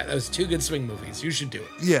swing. Look at that. Those two good swing movies. You should do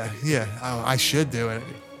it. Yeah. Yeah. Oh, I should do it.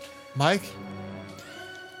 Mike.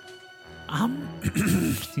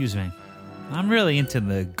 Excuse me. I'm really into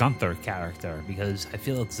the Gunther character because I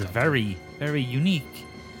feel it's a very, very unique.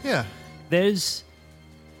 Yeah. There's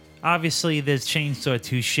Chainsaw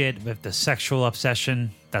 2 shit with the sexual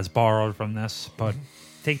obsession that's borrowed from this, but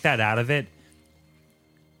take that out of it.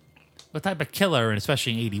 What type of killer, and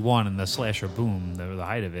especially in 81 and the slasher boom, the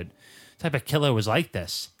height of it, type of killer was like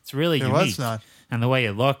this? It's really unique. Was not. And the way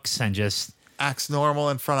it looks and just... acts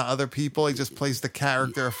normal in front of other people. He just plays the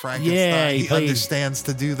character of Frankenstein. Yeah, he understands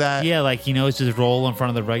to do that. Yeah, like he knows his role in front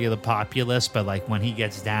of the regular populace, but like when he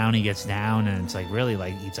gets down, and it's like really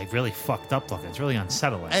it's like really fucked up looking. It's really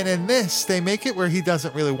unsettling. And in this, they make it where he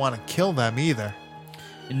doesn't really want to kill them either.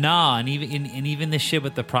 No, and even the shit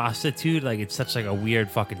with the prostitute, like it's such like a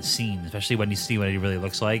weird fucking scene, especially when you see what he really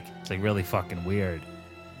looks like. It's like really fucking weird.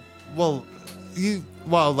 Well,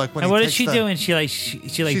 like when. And what is she doing?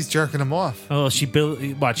 She's jerking him off. Oh, she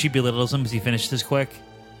belittles him because he finished this quick.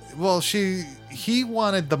 Well, he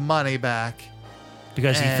wanted the money back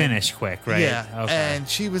because he finished quick, right? Yeah, okay. And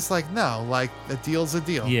she was like, "No, like a deal's a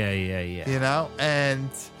deal." Yeah. You know, and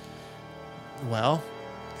well,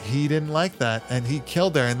 he didn't like that, and he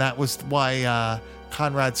killed her, and that was why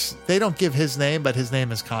Conrad's. They don't give his name, but his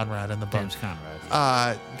name is Conrad in the book. James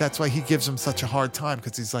Conrad. That's why he gives him such a hard time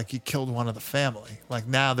because he's like, he killed one of the family. Like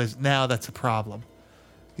now that's a problem.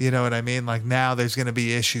 You know what I mean? Like now there's going to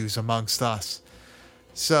be issues amongst us.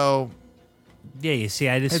 So yeah, you see,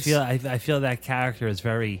 I feel that character is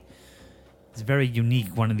very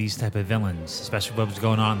unique. One of these type of villains, especially what was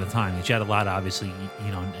going on at the time. You had a lot of obviously,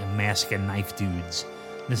 mask and knife dudes.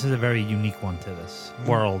 This is a very unique one to this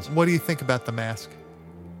world. What do you think about the mask?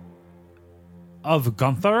 Of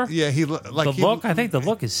Gunther? Yeah, I think the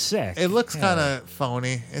look is sick. It looks kind of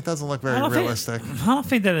phony. It doesn't look very realistic. I don't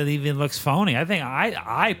think that it even looks phony.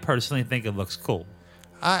 I personally think it looks cool.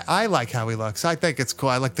 I like how he looks. I think it's cool.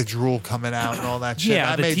 I like the drool coming out and all that shit.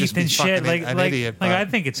 Yeah, the teeth and shit. An idiot. Like I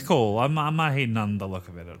think it's cool. I'm not hating on the look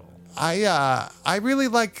of it at all. I really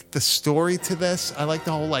like the story to this. I like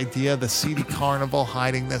the whole idea of the seedy carnival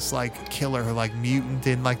hiding this like killer, like mutant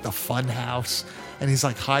in like the fun house, and he's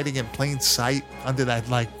like hiding in plain sight under that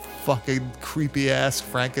like fucking creepy ass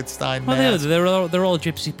Frankenstein Well, mask. they're all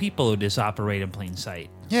gypsy people who just operate in plain sight.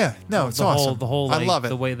 Yeah, no, it's the awesome. whole I like, love it.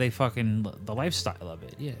 the way they fucking the lifestyle of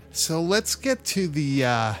it. Yeah. So let's get to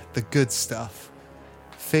the good stuff.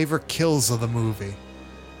 Favorite kills of the movie.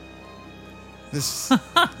 This.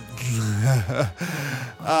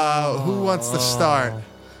 Who wants to start?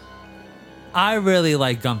 I really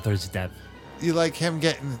like Gunther's death. You like him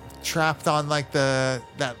getting trapped on like that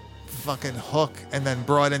fucking hook and then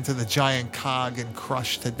brought into the giant cog and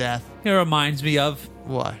crushed to death. It reminds me of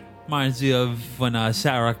when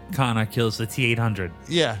Sarah Connor kills the T-800.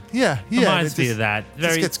 Yeah. Reminds It me of that.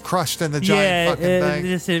 Just gets crushed in the giant fucking thing.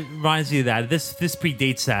 It reminds me of that. This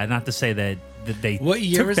predates that. Not to say that they What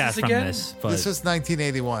year took was that this from again? this, but This was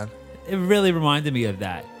 1981. it really reminded me of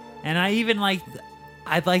that. And I even liked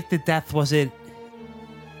the death. Was it?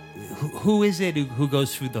 Who is it who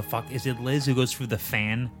goes through the fuck? Is it Liz who goes through the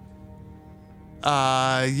fan?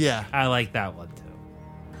 Yeah. I like that one too.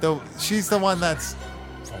 Though she's the one that's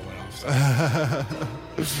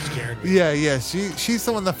Scared me. yeah. She's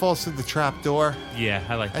the one that falls through the trap door Yeah,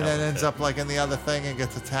 I like that. and then one ends too. up like in the other thing and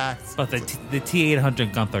gets attacked. But the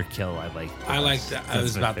T-800 Gunther kill, I like. I like that. I That's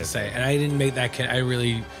was my about to favorite. say, and I didn't make that.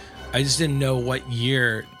 I just didn't know what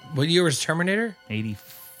year. What year was Terminator?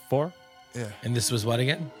 84. Yeah. And this was what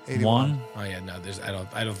again? 81. One. Oh yeah, no.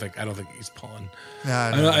 I don't think he's pulling. No,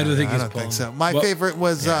 I don't think I he's don't think pulling. so. My Well, favorite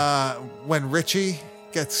was when Richie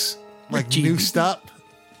gets like Richie. noosed up.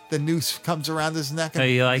 The noose comes around his neck and Oh,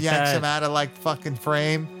 you like yanks that? him out of like fucking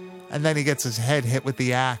frame, and then he gets his head hit with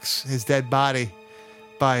the axe, his dead body,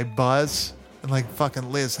 by Buzz, and like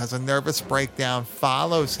fucking Liz has a nervous breakdown,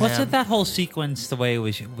 follows him. What's it? That whole sequence, the way it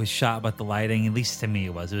was shot, but the lighting, at least to me,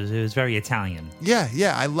 it was very Italian. Yeah,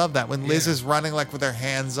 I love that when Liz is running like with her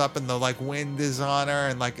hands up and the like wind is on her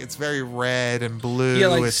and like it's very red and blue. Yeah,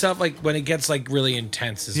 like It's- stuff like when it gets like really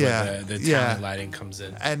intense is Yeah, when the yeah. Italian lighting comes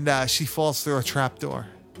in. and she falls through a trap door.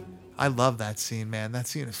 I love that scene, man. That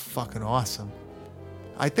scene is fucking awesome.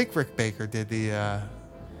 I think Rick Baker did the.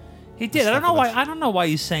 He did. I don't Stuff know with why. us. I don't know why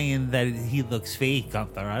you're saying that he looks fake,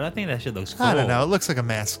 Gunther. I don't think that shit looks cool. I don't know. It looks like a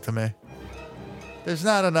mask to me. There's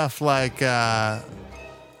not enough like No,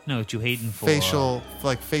 what you hating for? facial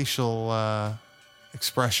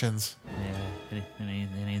expressions. Yeah, it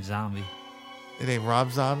ain't zombie. It ain't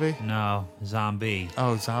Rob Zombie. No, zombie.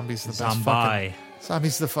 Oh, Zombie's the best. Zombie. Fucking,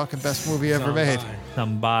 Zombie's the fucking best movie ever made.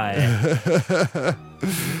 Zombie.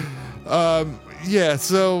 Yeah.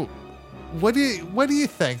 So, what do you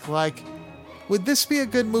think? Like, would this be a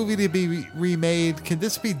good movie to be remade? Can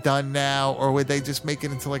this be done now, or would they just make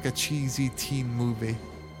it into like a cheesy teen movie?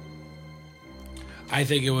 I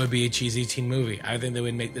think it would be a cheesy teen movie. I think they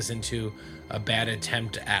would make this into a bad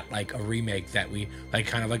attempt at like a remake that we like,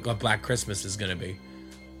 kind of like what Black Christmas is gonna be.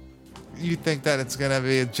 You think that it's gonna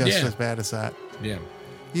be just Yeah. as bad as that? Yeah.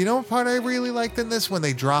 You know what part I really liked in this? When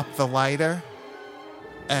they drop the lighter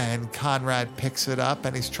and Conrad picks it up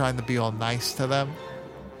and he's trying to be all nice to them.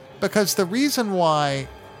 Because the reason why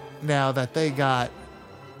now that they got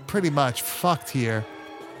pretty much fucked here,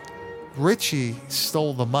 Richie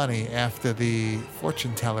stole the money after the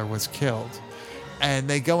fortune teller was killed. And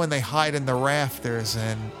they go and they hide in the rafters,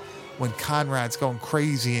 and when Conrad's going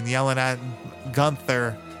crazy and yelling at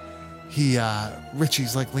Gunther,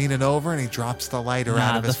 Richie's like leaning over and he drops the lighter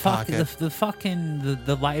out of his pocket.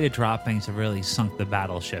 The lighter droppings have really sunk the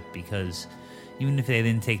battleship, because even if they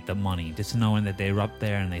didn't take the money, just knowing that they were up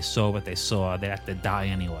there and they saw what they saw, they have to die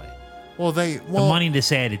anyway. The The money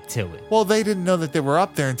just added to it. Well, they didn't know that they were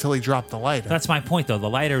up there until he dropped the lighter. That's my point, though. The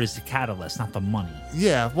lighter is the catalyst, not the money.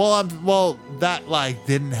 Yeah. Well, that like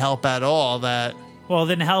didn't help at all. That Well, it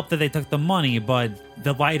didn't help that they took the money, but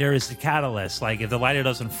the lighter is the catalyst. Like, if the lighter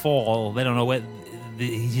doesn't fall, they don't know what.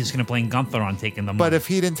 He's just going to blame Gunther on taking the money. But if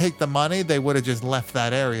he didn't take the money, they would have just left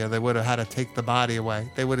that area. They would have had to take the body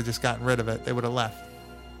away. They would have just gotten rid of it. They would have left.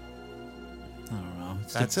 I don't know.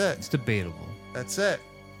 That's it. It's debatable. That's it.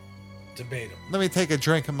 Debatable. Let me take a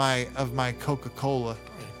drink of my Coca-Cola.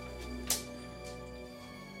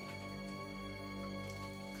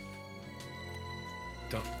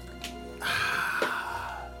 Don't.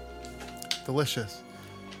 Delicious.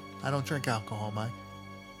 I don't drink alcohol, Mike.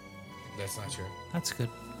 That's not true. That's good.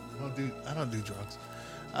 I don't do drugs.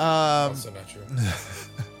 Also not true.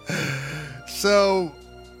 So,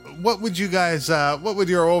 what would you guys? What would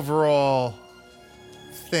your overall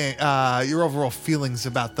thing? Your overall feelings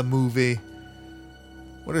about the movie?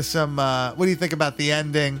 What are some? What do you think about the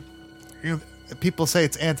ending? People say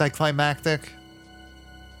it's anticlimactic.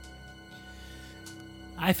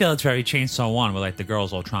 I feel it's very Chainsaw 1, where, like, the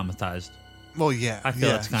girl's all traumatized. Well, yeah. I feel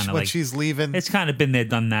yeah. it's kind of when like she's leaving It's kind of been there,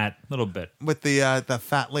 done that a little bit. with the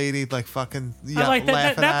fat lady like fucking I like that.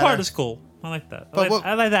 laughing That at part her. is cool. I like that. But what-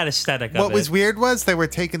 I like that aesthetic. What of was it. weird was they were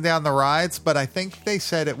taking down the rides, but I think they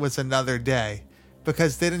said it was another day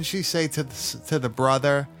because didn't she say to the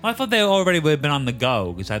brother? I thought they already would have been on the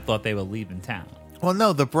go because I thought they were leaving town. Well,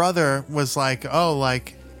 no, the brother was like, "Oh,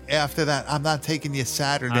 like after that, I'm not taking you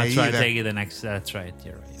Saturday I'll try to either." take you the next. That's right.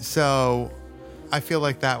 You're right. So I feel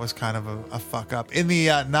like that was kind of a fuck up. In the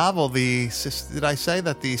novel, did I say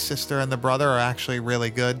that the sister and the brother are actually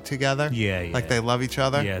really good together? Yeah, yeah. Like they love each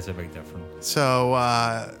other? Yeah, it's a big difference. So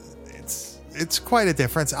it's quite a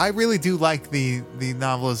difference. I really do like the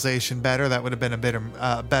novelization better. That would have been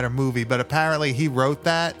a better movie. But apparently he wrote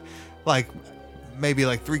that like maybe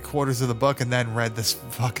like 3/4 of the book and then read this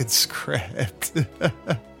fucking script.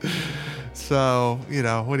 So,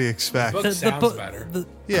 what do you expect? Book sounds better.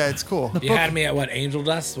 Yeah, it's cool. You had me at what? Angel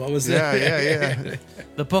Dust? What was Yeah, it? yeah.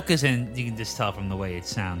 The book isn't. You can just tell from the way it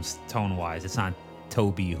sounds, tone wise. It's not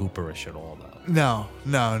Toby Hooperish at all, though. No.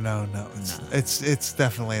 It's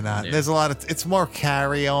definitely not. There's a lot of. It's more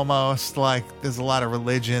Carrie almost. Like there's a lot of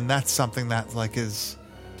religion. That's something that like is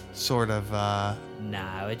sort of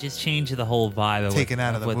No, it just changed the whole vibe of Taken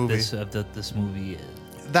out of the what movie. This movie is.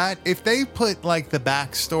 that. If they put like the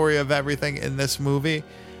backstory of everything in this movie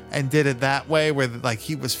and did it that way, where like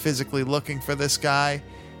he was physically looking for this guy,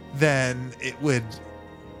 then it would.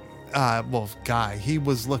 He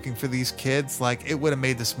was looking for these kids. Like it would have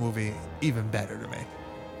made this movie even better to me.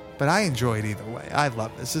 But I enjoyed either way. I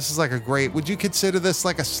love this. This is like a great. Would you consider this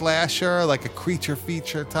like a slasher, like a creature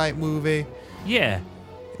feature type movie, Yeah,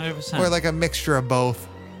 100%. or like a mixture of both?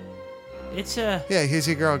 It's a. Yeah, here's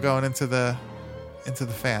your girl going into the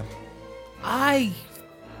fan. I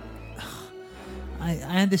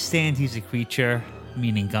understand he's a creature,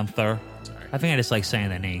 meaning Gunther. I think I just like saying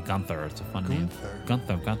that name, Gunther. It's a fun name.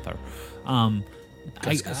 Gunther.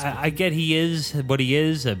 I get he is what he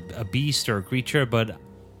is, a beast or a creature, but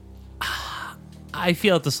I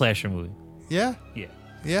feel it's a slasher movie. Yeah,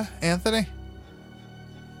 Yeah. Anthony.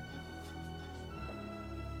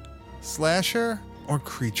 Slasher or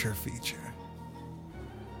creature feature?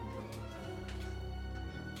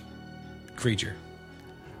 Creature.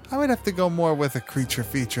 I would have to go more with a creature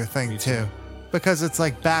feature thing too, because it's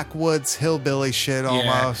like backwoods hillbilly shit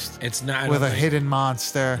almost. Yeah, it's not with a like- hidden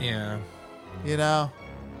monster. Yeah. You know.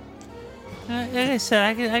 Like I said,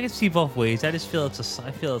 I can see both ways. I just feel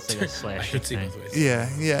I feel it's like a slasher I should see thing. both ways.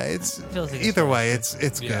 Yeah. It's Feels like a either way. slasher.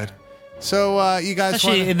 It's Yeah. good. So you guys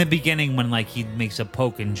Especially want? in the beginning when like he makes a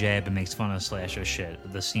poke and jab and makes fun of slasher shit.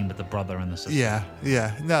 The scene with the brother and the sister.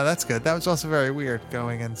 Yeah. No, that's good. That was also very weird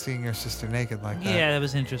going and seeing your sister naked like that. Yeah, that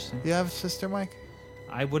was interesting. You have a sister, Mike?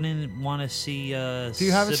 I wouldn't want to see a Do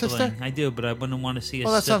you have a sibling. sister? I do, but I wouldn't want to see a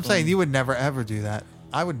Well, that's what I'm saying. sibling. You would never ever do that.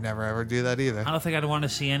 I would never ever do that either. I don't think I'd want to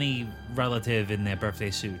see any relative in their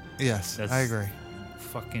birthday suit. Yes, That's- I agree.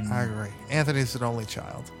 Fucking. I agree. Anthony's an only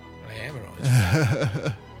child. I am an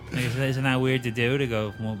only Isn't that weird to do? To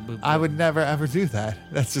go. Well, I would never ever do that.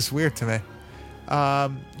 That's just weird to me.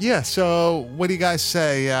 Yeah. So, what do you guys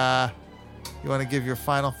say? You want to give your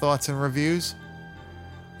final thoughts and reviews?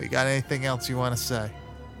 You got anything else you want to say?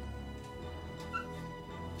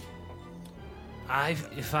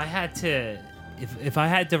 If I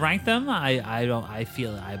had to rank them, I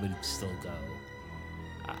feel I would still go.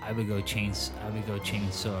 I would go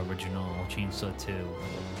Chainsaw original, Chainsaw 2,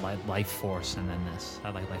 Life Force, and then this. I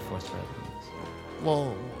like Life Force better than this.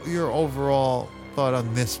 Well, your overall thought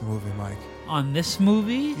on this movie, Mike? On this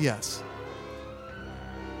movie, Yes.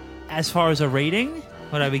 as far as a rating,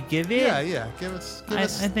 what I would give it, Yeah. Give us.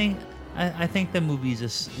 I think the movie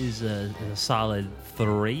is a solid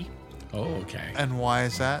 3. Oh, okay. And why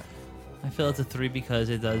is that? I feel it's a 3 because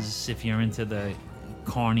it does, if you're into the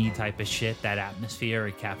carny type of shit, that atmosphere,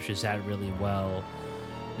 it captures that really well.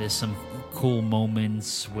 There's some cool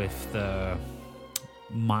moments with the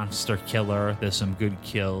monster killer. There's some good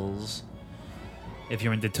kills. If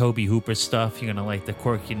you're into Toby Hooper stuff, you're gonna like the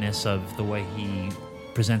quirkiness of the way he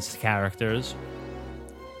presents the characters.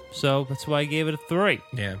 So that's why I gave it a 3.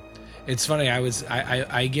 Yeah, it's funny. I was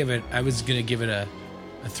gonna give it a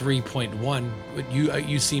 3.1, but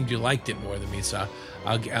you seemed you liked it more than me, so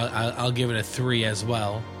I'll give it a 3 as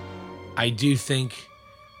well. I do think,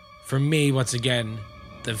 for me, once again,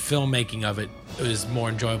 the filmmaking of it was more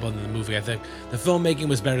enjoyable than the movie. I think the filmmaking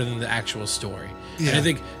was better than the actual story. Yeah. And I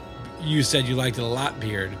think you said you liked it a lot,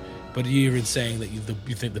 Beard, but you're even saying that you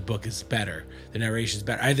think the book is better, the narration is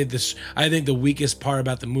better. I think the weakest part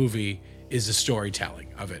about the movie is the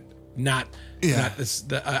storytelling of it. not this.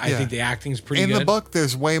 I Yeah. think the acting's pretty In good. the book,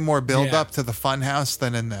 there's way more build Yeah. up to the Funhouse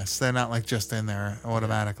than in this. They're not like just in there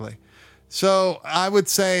automatically. So I would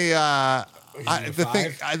say I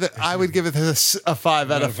would give it a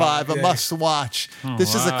 5 out of 5, a yeah. must watch.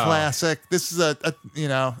 This is a wow. classic. This is a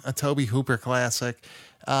Tobe Hooper classic.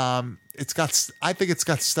 I think it's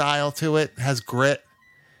got style to it. Has grit.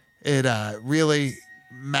 It really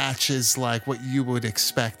matches like what you would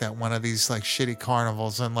expect at one of these like shitty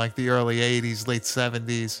carnivals in like the early 80s, late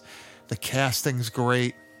 70s. The casting's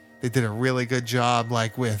great. They did a really good job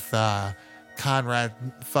like with Conrad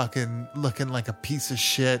fucking looking like a piece of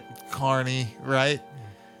shit, carny, right?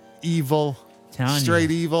 Evil. Telling you.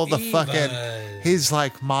 Straight evil. The Evil. fucking his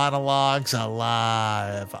like monologues,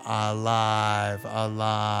 alive.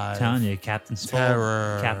 Telling you, Captain Spaulding.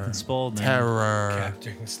 Terror. Captain Spaulding. Terror.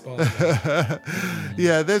 Captain Spaulding.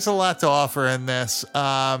 Yeah, there's a lot to offer in this.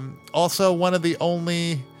 Also, one of the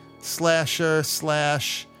only slasher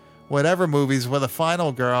 / whatever movies with a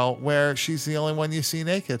final girl where she's the only one you see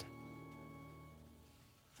naked.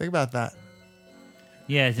 Think about that.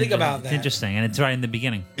 Yeah, it's Think about it's that. interesting, and it's right in the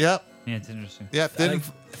beginning. Yep. Yeah, it's interesting. Yep.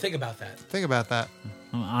 Think about that. Think about that.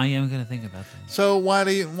 I am going to think about that. So why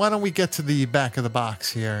don't we get to the back of the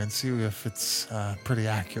box here and see if it's pretty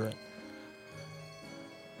accurate?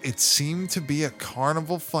 It seemed to be a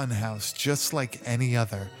carnival funhouse just like any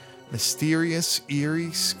other. Mysterious,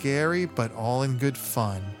 eerie, scary, but all in good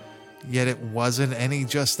fun. Yet it wasn't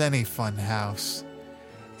just any fun house.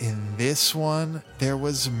 In this one, there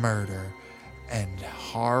was murder, and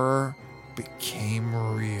horror became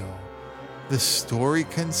real. The story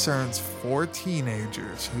concerns 4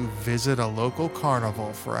 teenagers who visit a local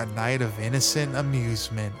carnival for a night of innocent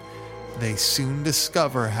amusement. They soon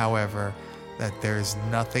discover, however, that there's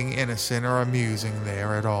nothing innocent or amusing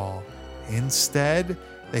there at all. Instead,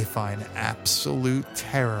 they find absolute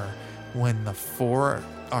terror when the 4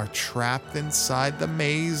 are trapped inside the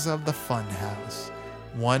maze of the funhouse.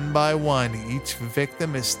 One by one, each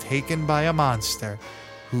victim is taken by a monster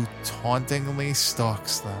who tauntingly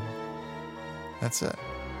stalks them. That's it.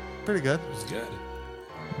 Pretty good. It was good.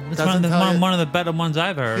 It's Doesn't tell you- one of the better ones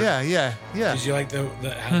I've heard. Yeah. Did you like the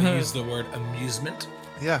how they use the word amusement?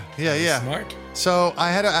 Yeah. Smart. So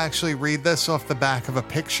I had to actually read this off the back of a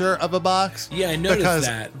picture of a box. Yeah, I noticed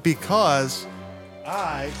that. Because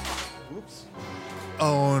I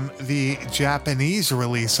own the Japanese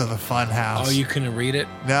release of the Funhouse. Oh, you couldn't read it?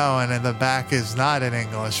 No, and then the back is not in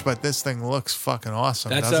English, but this thing looks fucking awesome.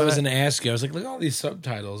 That's what I doesn't was it? going to ask you. I was like, look at all these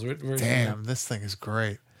subtitles. Damn, this thing is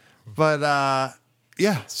great. But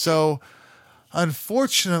yeah, so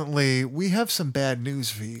unfortunately, we have some bad news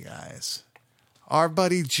for you guys. Our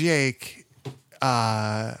buddy Jake,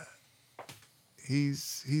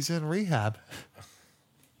 he's in rehab.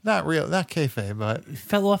 Not kayfabe, but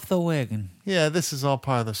Fell off the wagon. yeah, this is all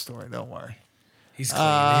part of the story. Don't worry. He's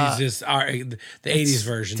clean. He's just the 80s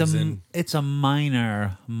versions. It's a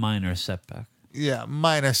minor setback. Yeah,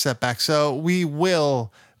 minor setback. So we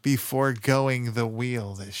will be foregoing the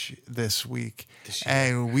wheel this week,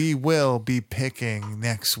 and we will be picking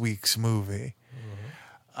next week's movie.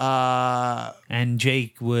 And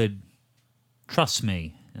Jake would trust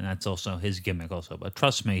me, and that's also his gimmick also, but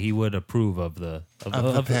trust me, he would approve of the pick.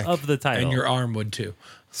 of the title. And your arm would too.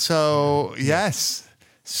 So yes,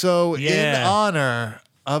 so in Yeah. honor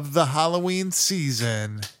of the Halloween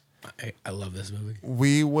season, I love this movie.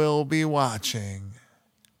 we will be watching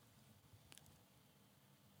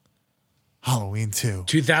Halloween 2,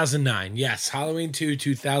 2009. Yes, Halloween 2,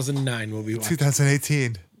 2009 will be watching.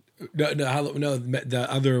 2018. No, the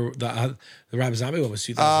Rob Zombie one was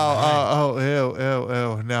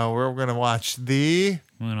 2009. Ew. No, we're gonna watch the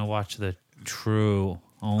I'm gonna watch the true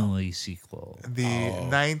only sequel.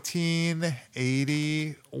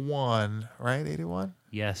 1981, right? 81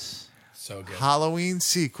 Yes. So good. Halloween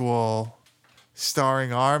sequel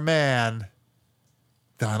starring our man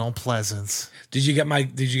Donald Pleasance. Did you get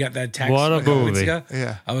that text? What a a couple weeks movie. ago?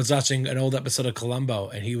 Yeah. I was watching an old episode of Columbo,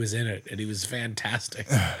 and he was in it, and he was fantastic.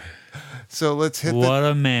 So let's hit What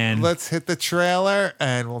a man. let's hit the trailer,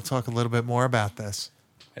 and we'll talk a little bit more about this.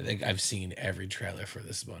 I think I've seen every trailer for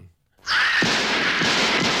this one.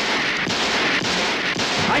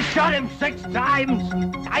 I shot him 6 times.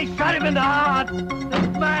 I shot him in the heart. This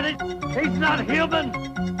man, he's not human.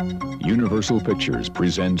 Universal Pictures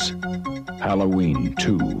presents Halloween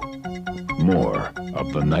 2. More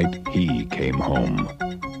of the night he came home.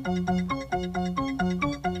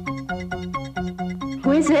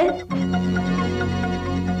 Who is it?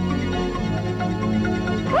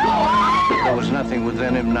 There was nothing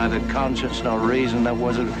within him, neither conscience nor reason, that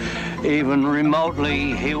wasn't even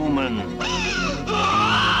remotely human.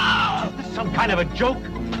 some kind of a joke?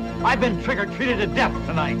 I've been trick-or-treated to death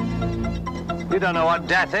tonight. You don't know what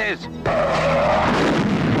death is.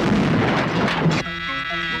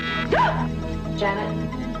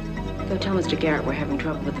 Janet, go tell Mr. Garrett we're having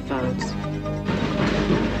trouble with the phones.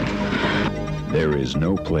 There is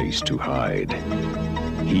no place to hide.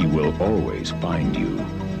 He will always find you.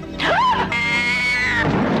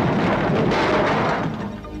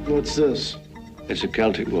 What's this? It's a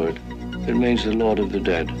Celtic word. It means the Lord of the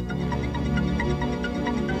Dead.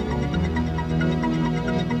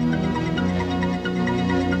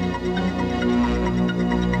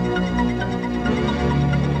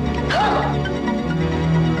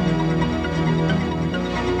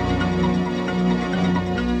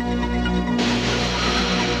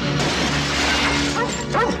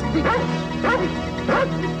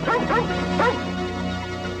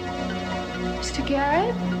 Mr.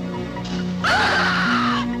 Garrett?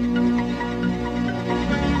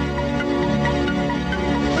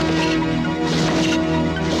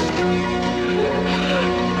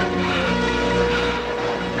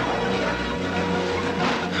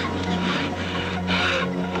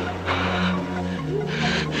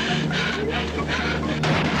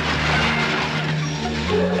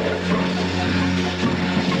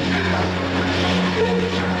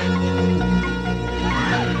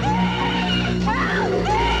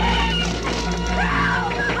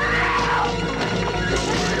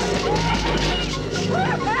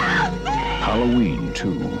 Halloween 2.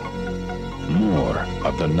 More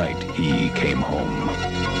of the night he came home.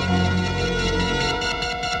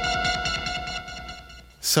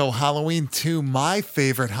 So Halloween 2, my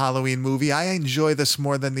favorite Halloween movie. I enjoy this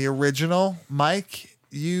more than the original. Mike,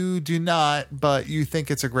 you do not, but you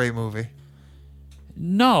think it's a great movie.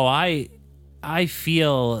 No, I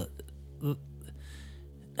feel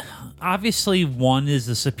obviously one is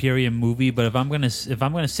the superior movie, but if I'm gonna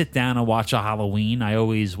sit down and watch a Halloween, I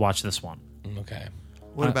always watch this one. Okay.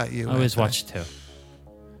 What about you? I always Anthony? watch two.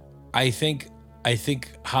 I think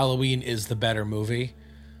Halloween is the better movie.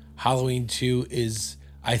 Halloween 2 is,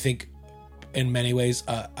 I think, in many ways,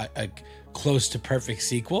 a close to perfect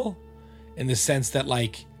sequel, in the sense that,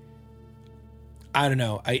 like, I don't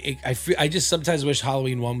know. I just sometimes wish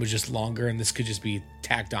Halloween 1 was just longer, and this could just be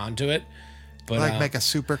tacked onto it. But Like make a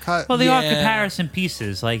super cut. Well, they are Yeah. comparison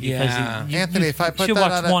pieces, like Yeah. because Anthony, if I put should that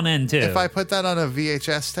watch on a, one and two. if I put that on a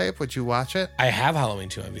VHS tape, would you watch it? I have Halloween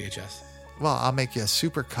 2 on VHS. Well, I'll make you a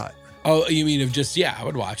super cut. Oh, you mean of just, yeah, I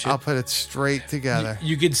would watch it. I'll put it straight together.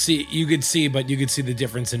 You could see the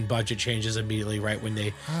difference in budget changes immediately right when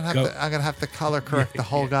they I'm go. gonna have to color correct the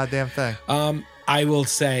whole goddamn thing. I will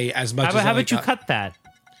say, as much how as about you cut that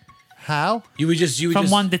How? You would just from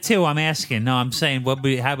 1 to 2? I'm asking. No, I'm saying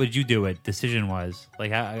how would you do it? Decision wise,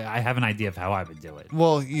 like I have an idea of how I would do it.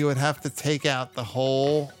 Well, you would have to take out the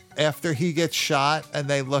whole after he gets shot and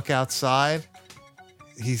they look outside.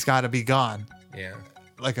 He's got to be gone, Yeah.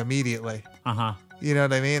 like immediately. You know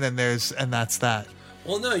what I mean? And that's that.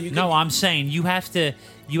 Well, no, you. No, I'm saying you have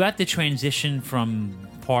to transition from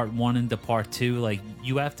part 1 into part 2. Like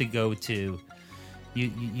you have to go to,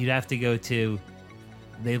 you'd have to go to.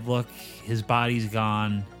 They look, his body's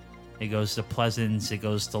gone. It goes to Pleasance. It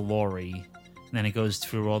goes to Laurie. And then it goes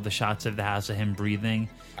through all the shots of the house of him breathing.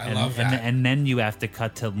 I love that. And then you have to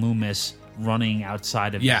cut to Loomis running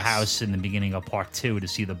outside of the house in the beginning of part 2 to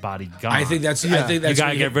see the body gone. I think that's. Yeah. I think that's. you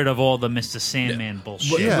gotta get rid of all the Mr. Sandman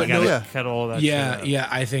bullshit. Yeah, you gotta yeah. cut all that. Yeah, shit out. yeah.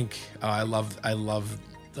 I think. I love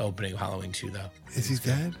the opening of Halloween 2, though. Is he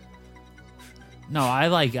dead? No, I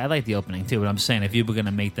like the opening too, but I'm saying if you were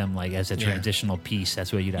gonna make them like as a transitional piece,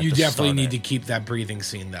 that's where you'd have You to definitely start need it. to keep that breathing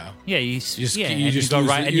scene, though. Yeah, you just go lose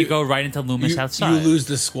right the- and you go right into Loomis outside. You lose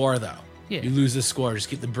the score, though. Yeah. You lose the score. Just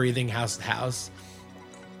keep the breathing house to house.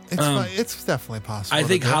 It's definitely possible. I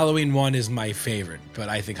think to do. Halloween 1 is my favorite, but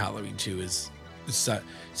I think Halloween 2 is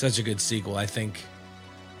such a good sequel. I think,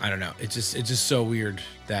 I don't know. It's just so weird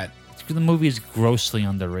that The movie is grossly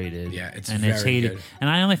underrated. Yeah, it's and very it's hated. good. And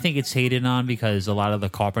I only think it's hated on because a lot of the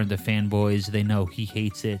Carpenter fanboys, they know he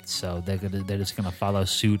hates it, so they're just gonna follow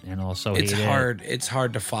suit and also it's hate hard. It's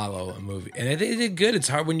hard to follow a movie, and they did good. It's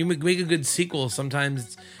hard when you make a good sequel.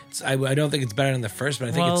 Sometimes I don't think it's better than the first, but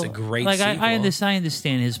I think it's a great like sequel. I understand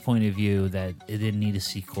his point of view that it didn't need a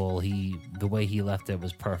sequel. The way he left it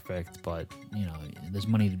was perfect, but there's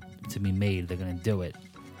money to be made. They're gonna do it.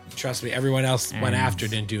 Trust me, everyone else went And- after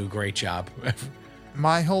didn't do a great job.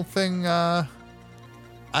 My whole thing,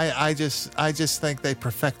 I just think they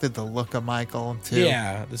perfected the look of Michael in 2.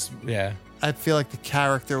 Yeah. I feel like the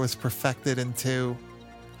character was perfected in 2.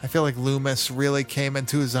 I feel like Loomis really came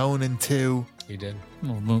into his own in 2. He did.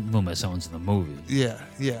 Well, Loomis owns the movie. Yeah.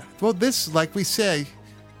 Well, this, like we say,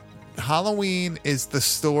 Halloween is the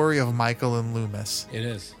story of Michael and Loomis. It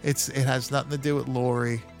is. It has nothing to do with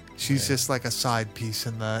Laurie. She's just like a side piece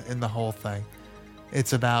in the whole thing.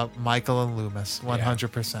 It's about Michael and Loomis,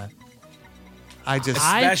 100%.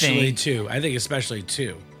 Especially two. I think especially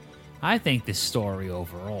two. I think the story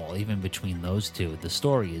overall, even between those two, the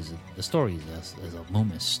story is a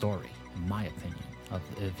Loomis story, in my opinion.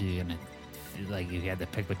 If you're gonna, like, you had to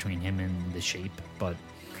pick between him and the Shape, but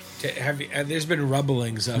There's been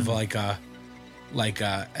rumblings of like a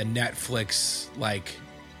Netflix like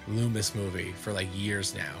Loomis movie for like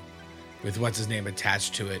years now, with what's his name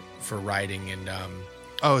attached to it for writing and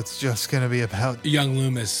it's just gonna be about young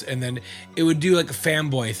Loomis, and then it would do like a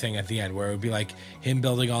fanboy thing at the end where it would be like him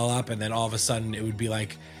building all up, and then all of a sudden it would be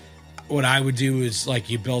like what I would do is like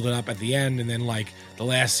you build it up at the end, and then like the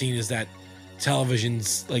last scene is that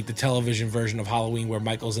the television version of Halloween where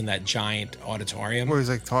Michael's in that giant auditorium where he's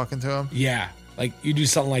like talking to him. Yeah, like you do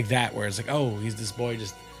something like that where it's like, oh, he's this boy,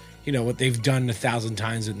 just, you know, what they've done 1,000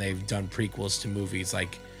 times when they've done prequels to movies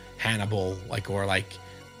like Hannibal, or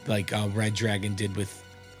Red Dragon did with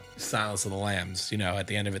Silence of the Lambs. You know, at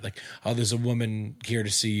the end of it, like, oh, there's a woman here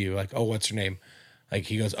to see you. Like, oh, what's her name? Like,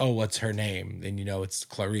 he goes, oh, what's her name? And you know, it's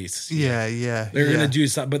Clarice. Yeah. They're gonna do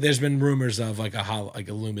something, but there's been rumors of like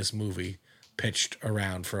a Loomis movie pitched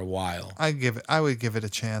around for a while. I would give it a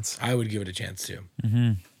chance. I would give it a chance too.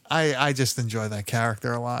 Mm-hmm. I just enjoy that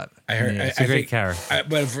character a lot. I heard it's a great character.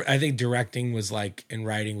 But I think directing was like, and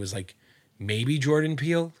writing was like maybe Jordan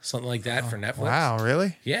Peele, something like that for Netflix. Wow,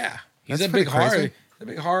 really? Yeah, he's That's a big pretty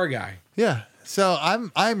crazy. horror guy. Yeah. So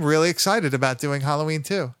I'm really excited about doing Halloween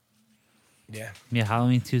 2. Yeah,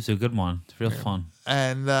 Halloween 2 is a good one. It's real fun.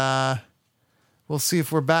 And we'll see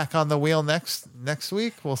if we're back on the wheel next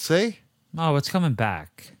week. We'll see. Oh, it's coming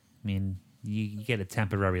back. I mean, you get a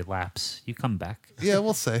temporary lapse. You come back. Yeah,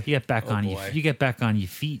 we'll see. You get back on you get back on your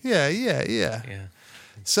feet. Yeah.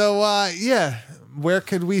 So where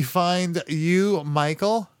could we find you,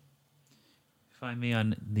 Michael? Find me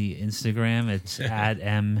on the Instagram. It's at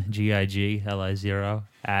MGIGLI0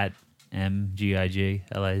 at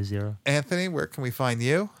MGIGLI0. Anthony, where can we find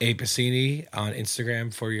you? A Pacini on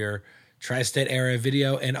Instagram for your Tri-State area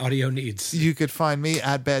video and audio needs. You could find me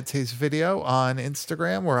at Bad Taste Video on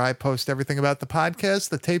Instagram, where I post everything about the podcast,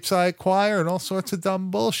 the tapes I acquire, and all sorts of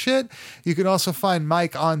dumb bullshit. You can also find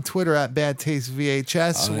Mike on Twitter at Bad Taste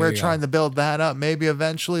VHS. We're trying to build that up. Maybe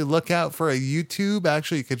eventually look out for a YouTube.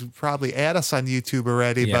 Actually, you could probably add us on YouTube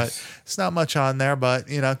already, but it's not much on there. But,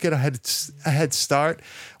 you know, get a head start.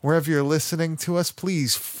 Wherever you're listening to us,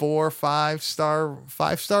 please 5-star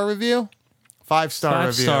review.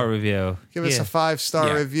 5-star review. Give us a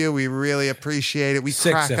 5-star review. We really appreciate it. We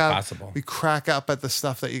 6 if possible. We crack up at the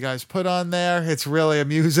stuff that you guys put on there. It's really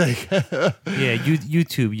amusing.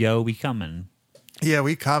 YouTube, yo, we coming. Yeah,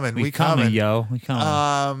 we coming. We coming, yo. We coming.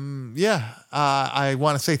 I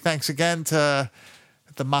want to say thanks again to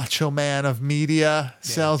the Macho Man of Media,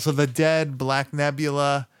 Cells of the Dead, Black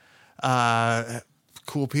Nebula.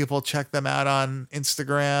 Cool people. Check them out on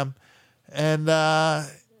Instagram. And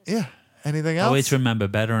anything else? Always remember,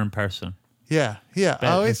 better in person. Yeah.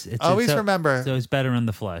 Always remember. It's always better in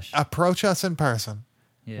the flesh. Approach us in person.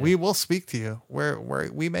 Yeah. We will speak to you.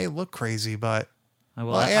 We may look crazy, but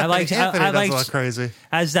Anthony doesn't look crazy.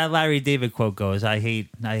 As that Larry David quote goes, I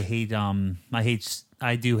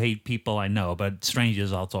do hate people I know, but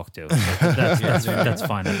strangers I'll talk to. That's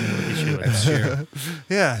fine. That's true.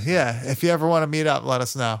 Yeah. If you ever want to meet up, let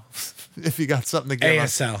us know. If you got something to give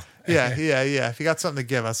ASL. us. Yeah. If you got something to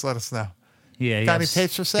give us, let us know. Yeah. Got any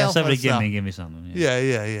tapes for sale? Somebody give me something.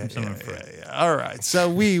 Yeah. All right. So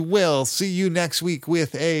we will see you next week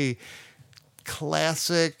with a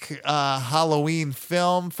classic Halloween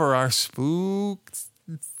film for our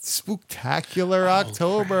spooktacular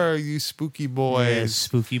October, you spooky boys. Yeah,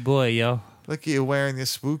 spooky boy, yo. Look at you wearing your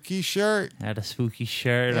spooky shirt. Had a spooky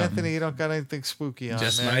shirt. Anthony, you don't got anything spooky on.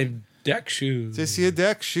 Just man. my deck shoes. Just your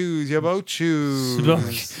deck shoes, your boat shoes.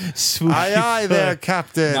 Spooky aye there,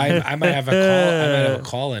 Captain. I might have a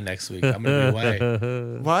call in next week. I'm gonna be away.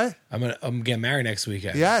 What? I'm getting married next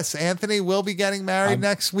weekend. Yes, Anthony will be getting married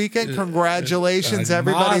next weekend. Congratulations,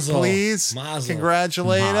 everybody! Mazel. Please Mazel.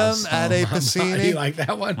 Congratulate him at A Pacini. You like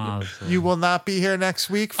that one? Mazel. You will not be here next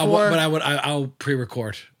week for. I'll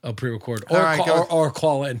pre-record. Or right, or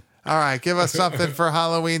call in. All right, give us something for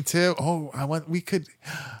Halloween too. Oh, we could.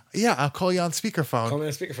 Yeah, I'll call you on speakerphone. Call me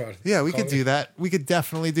on speakerphone. Yeah, we could do that. We could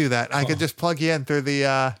definitely do that. I could just plug you in through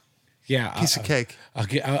the Yeah, Piece of cake.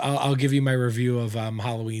 I'll give you my review of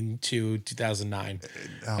Halloween 2, 2009.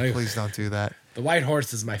 Oh, please don't do that. The White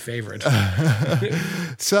Horse is my favorite.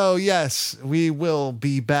 So, yes, we will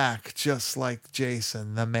be back just like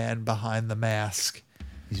Jason, the man behind the mask.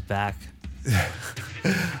 He's back.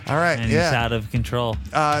 All right, And he's out of control.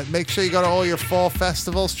 Make sure you go to all your fall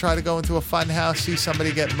festivals. Try to go into a fun house, see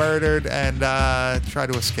somebody get murdered, and try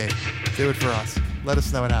to escape. Do it for us. Let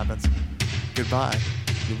us know what happens. Goodbye.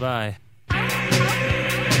 Goodbye.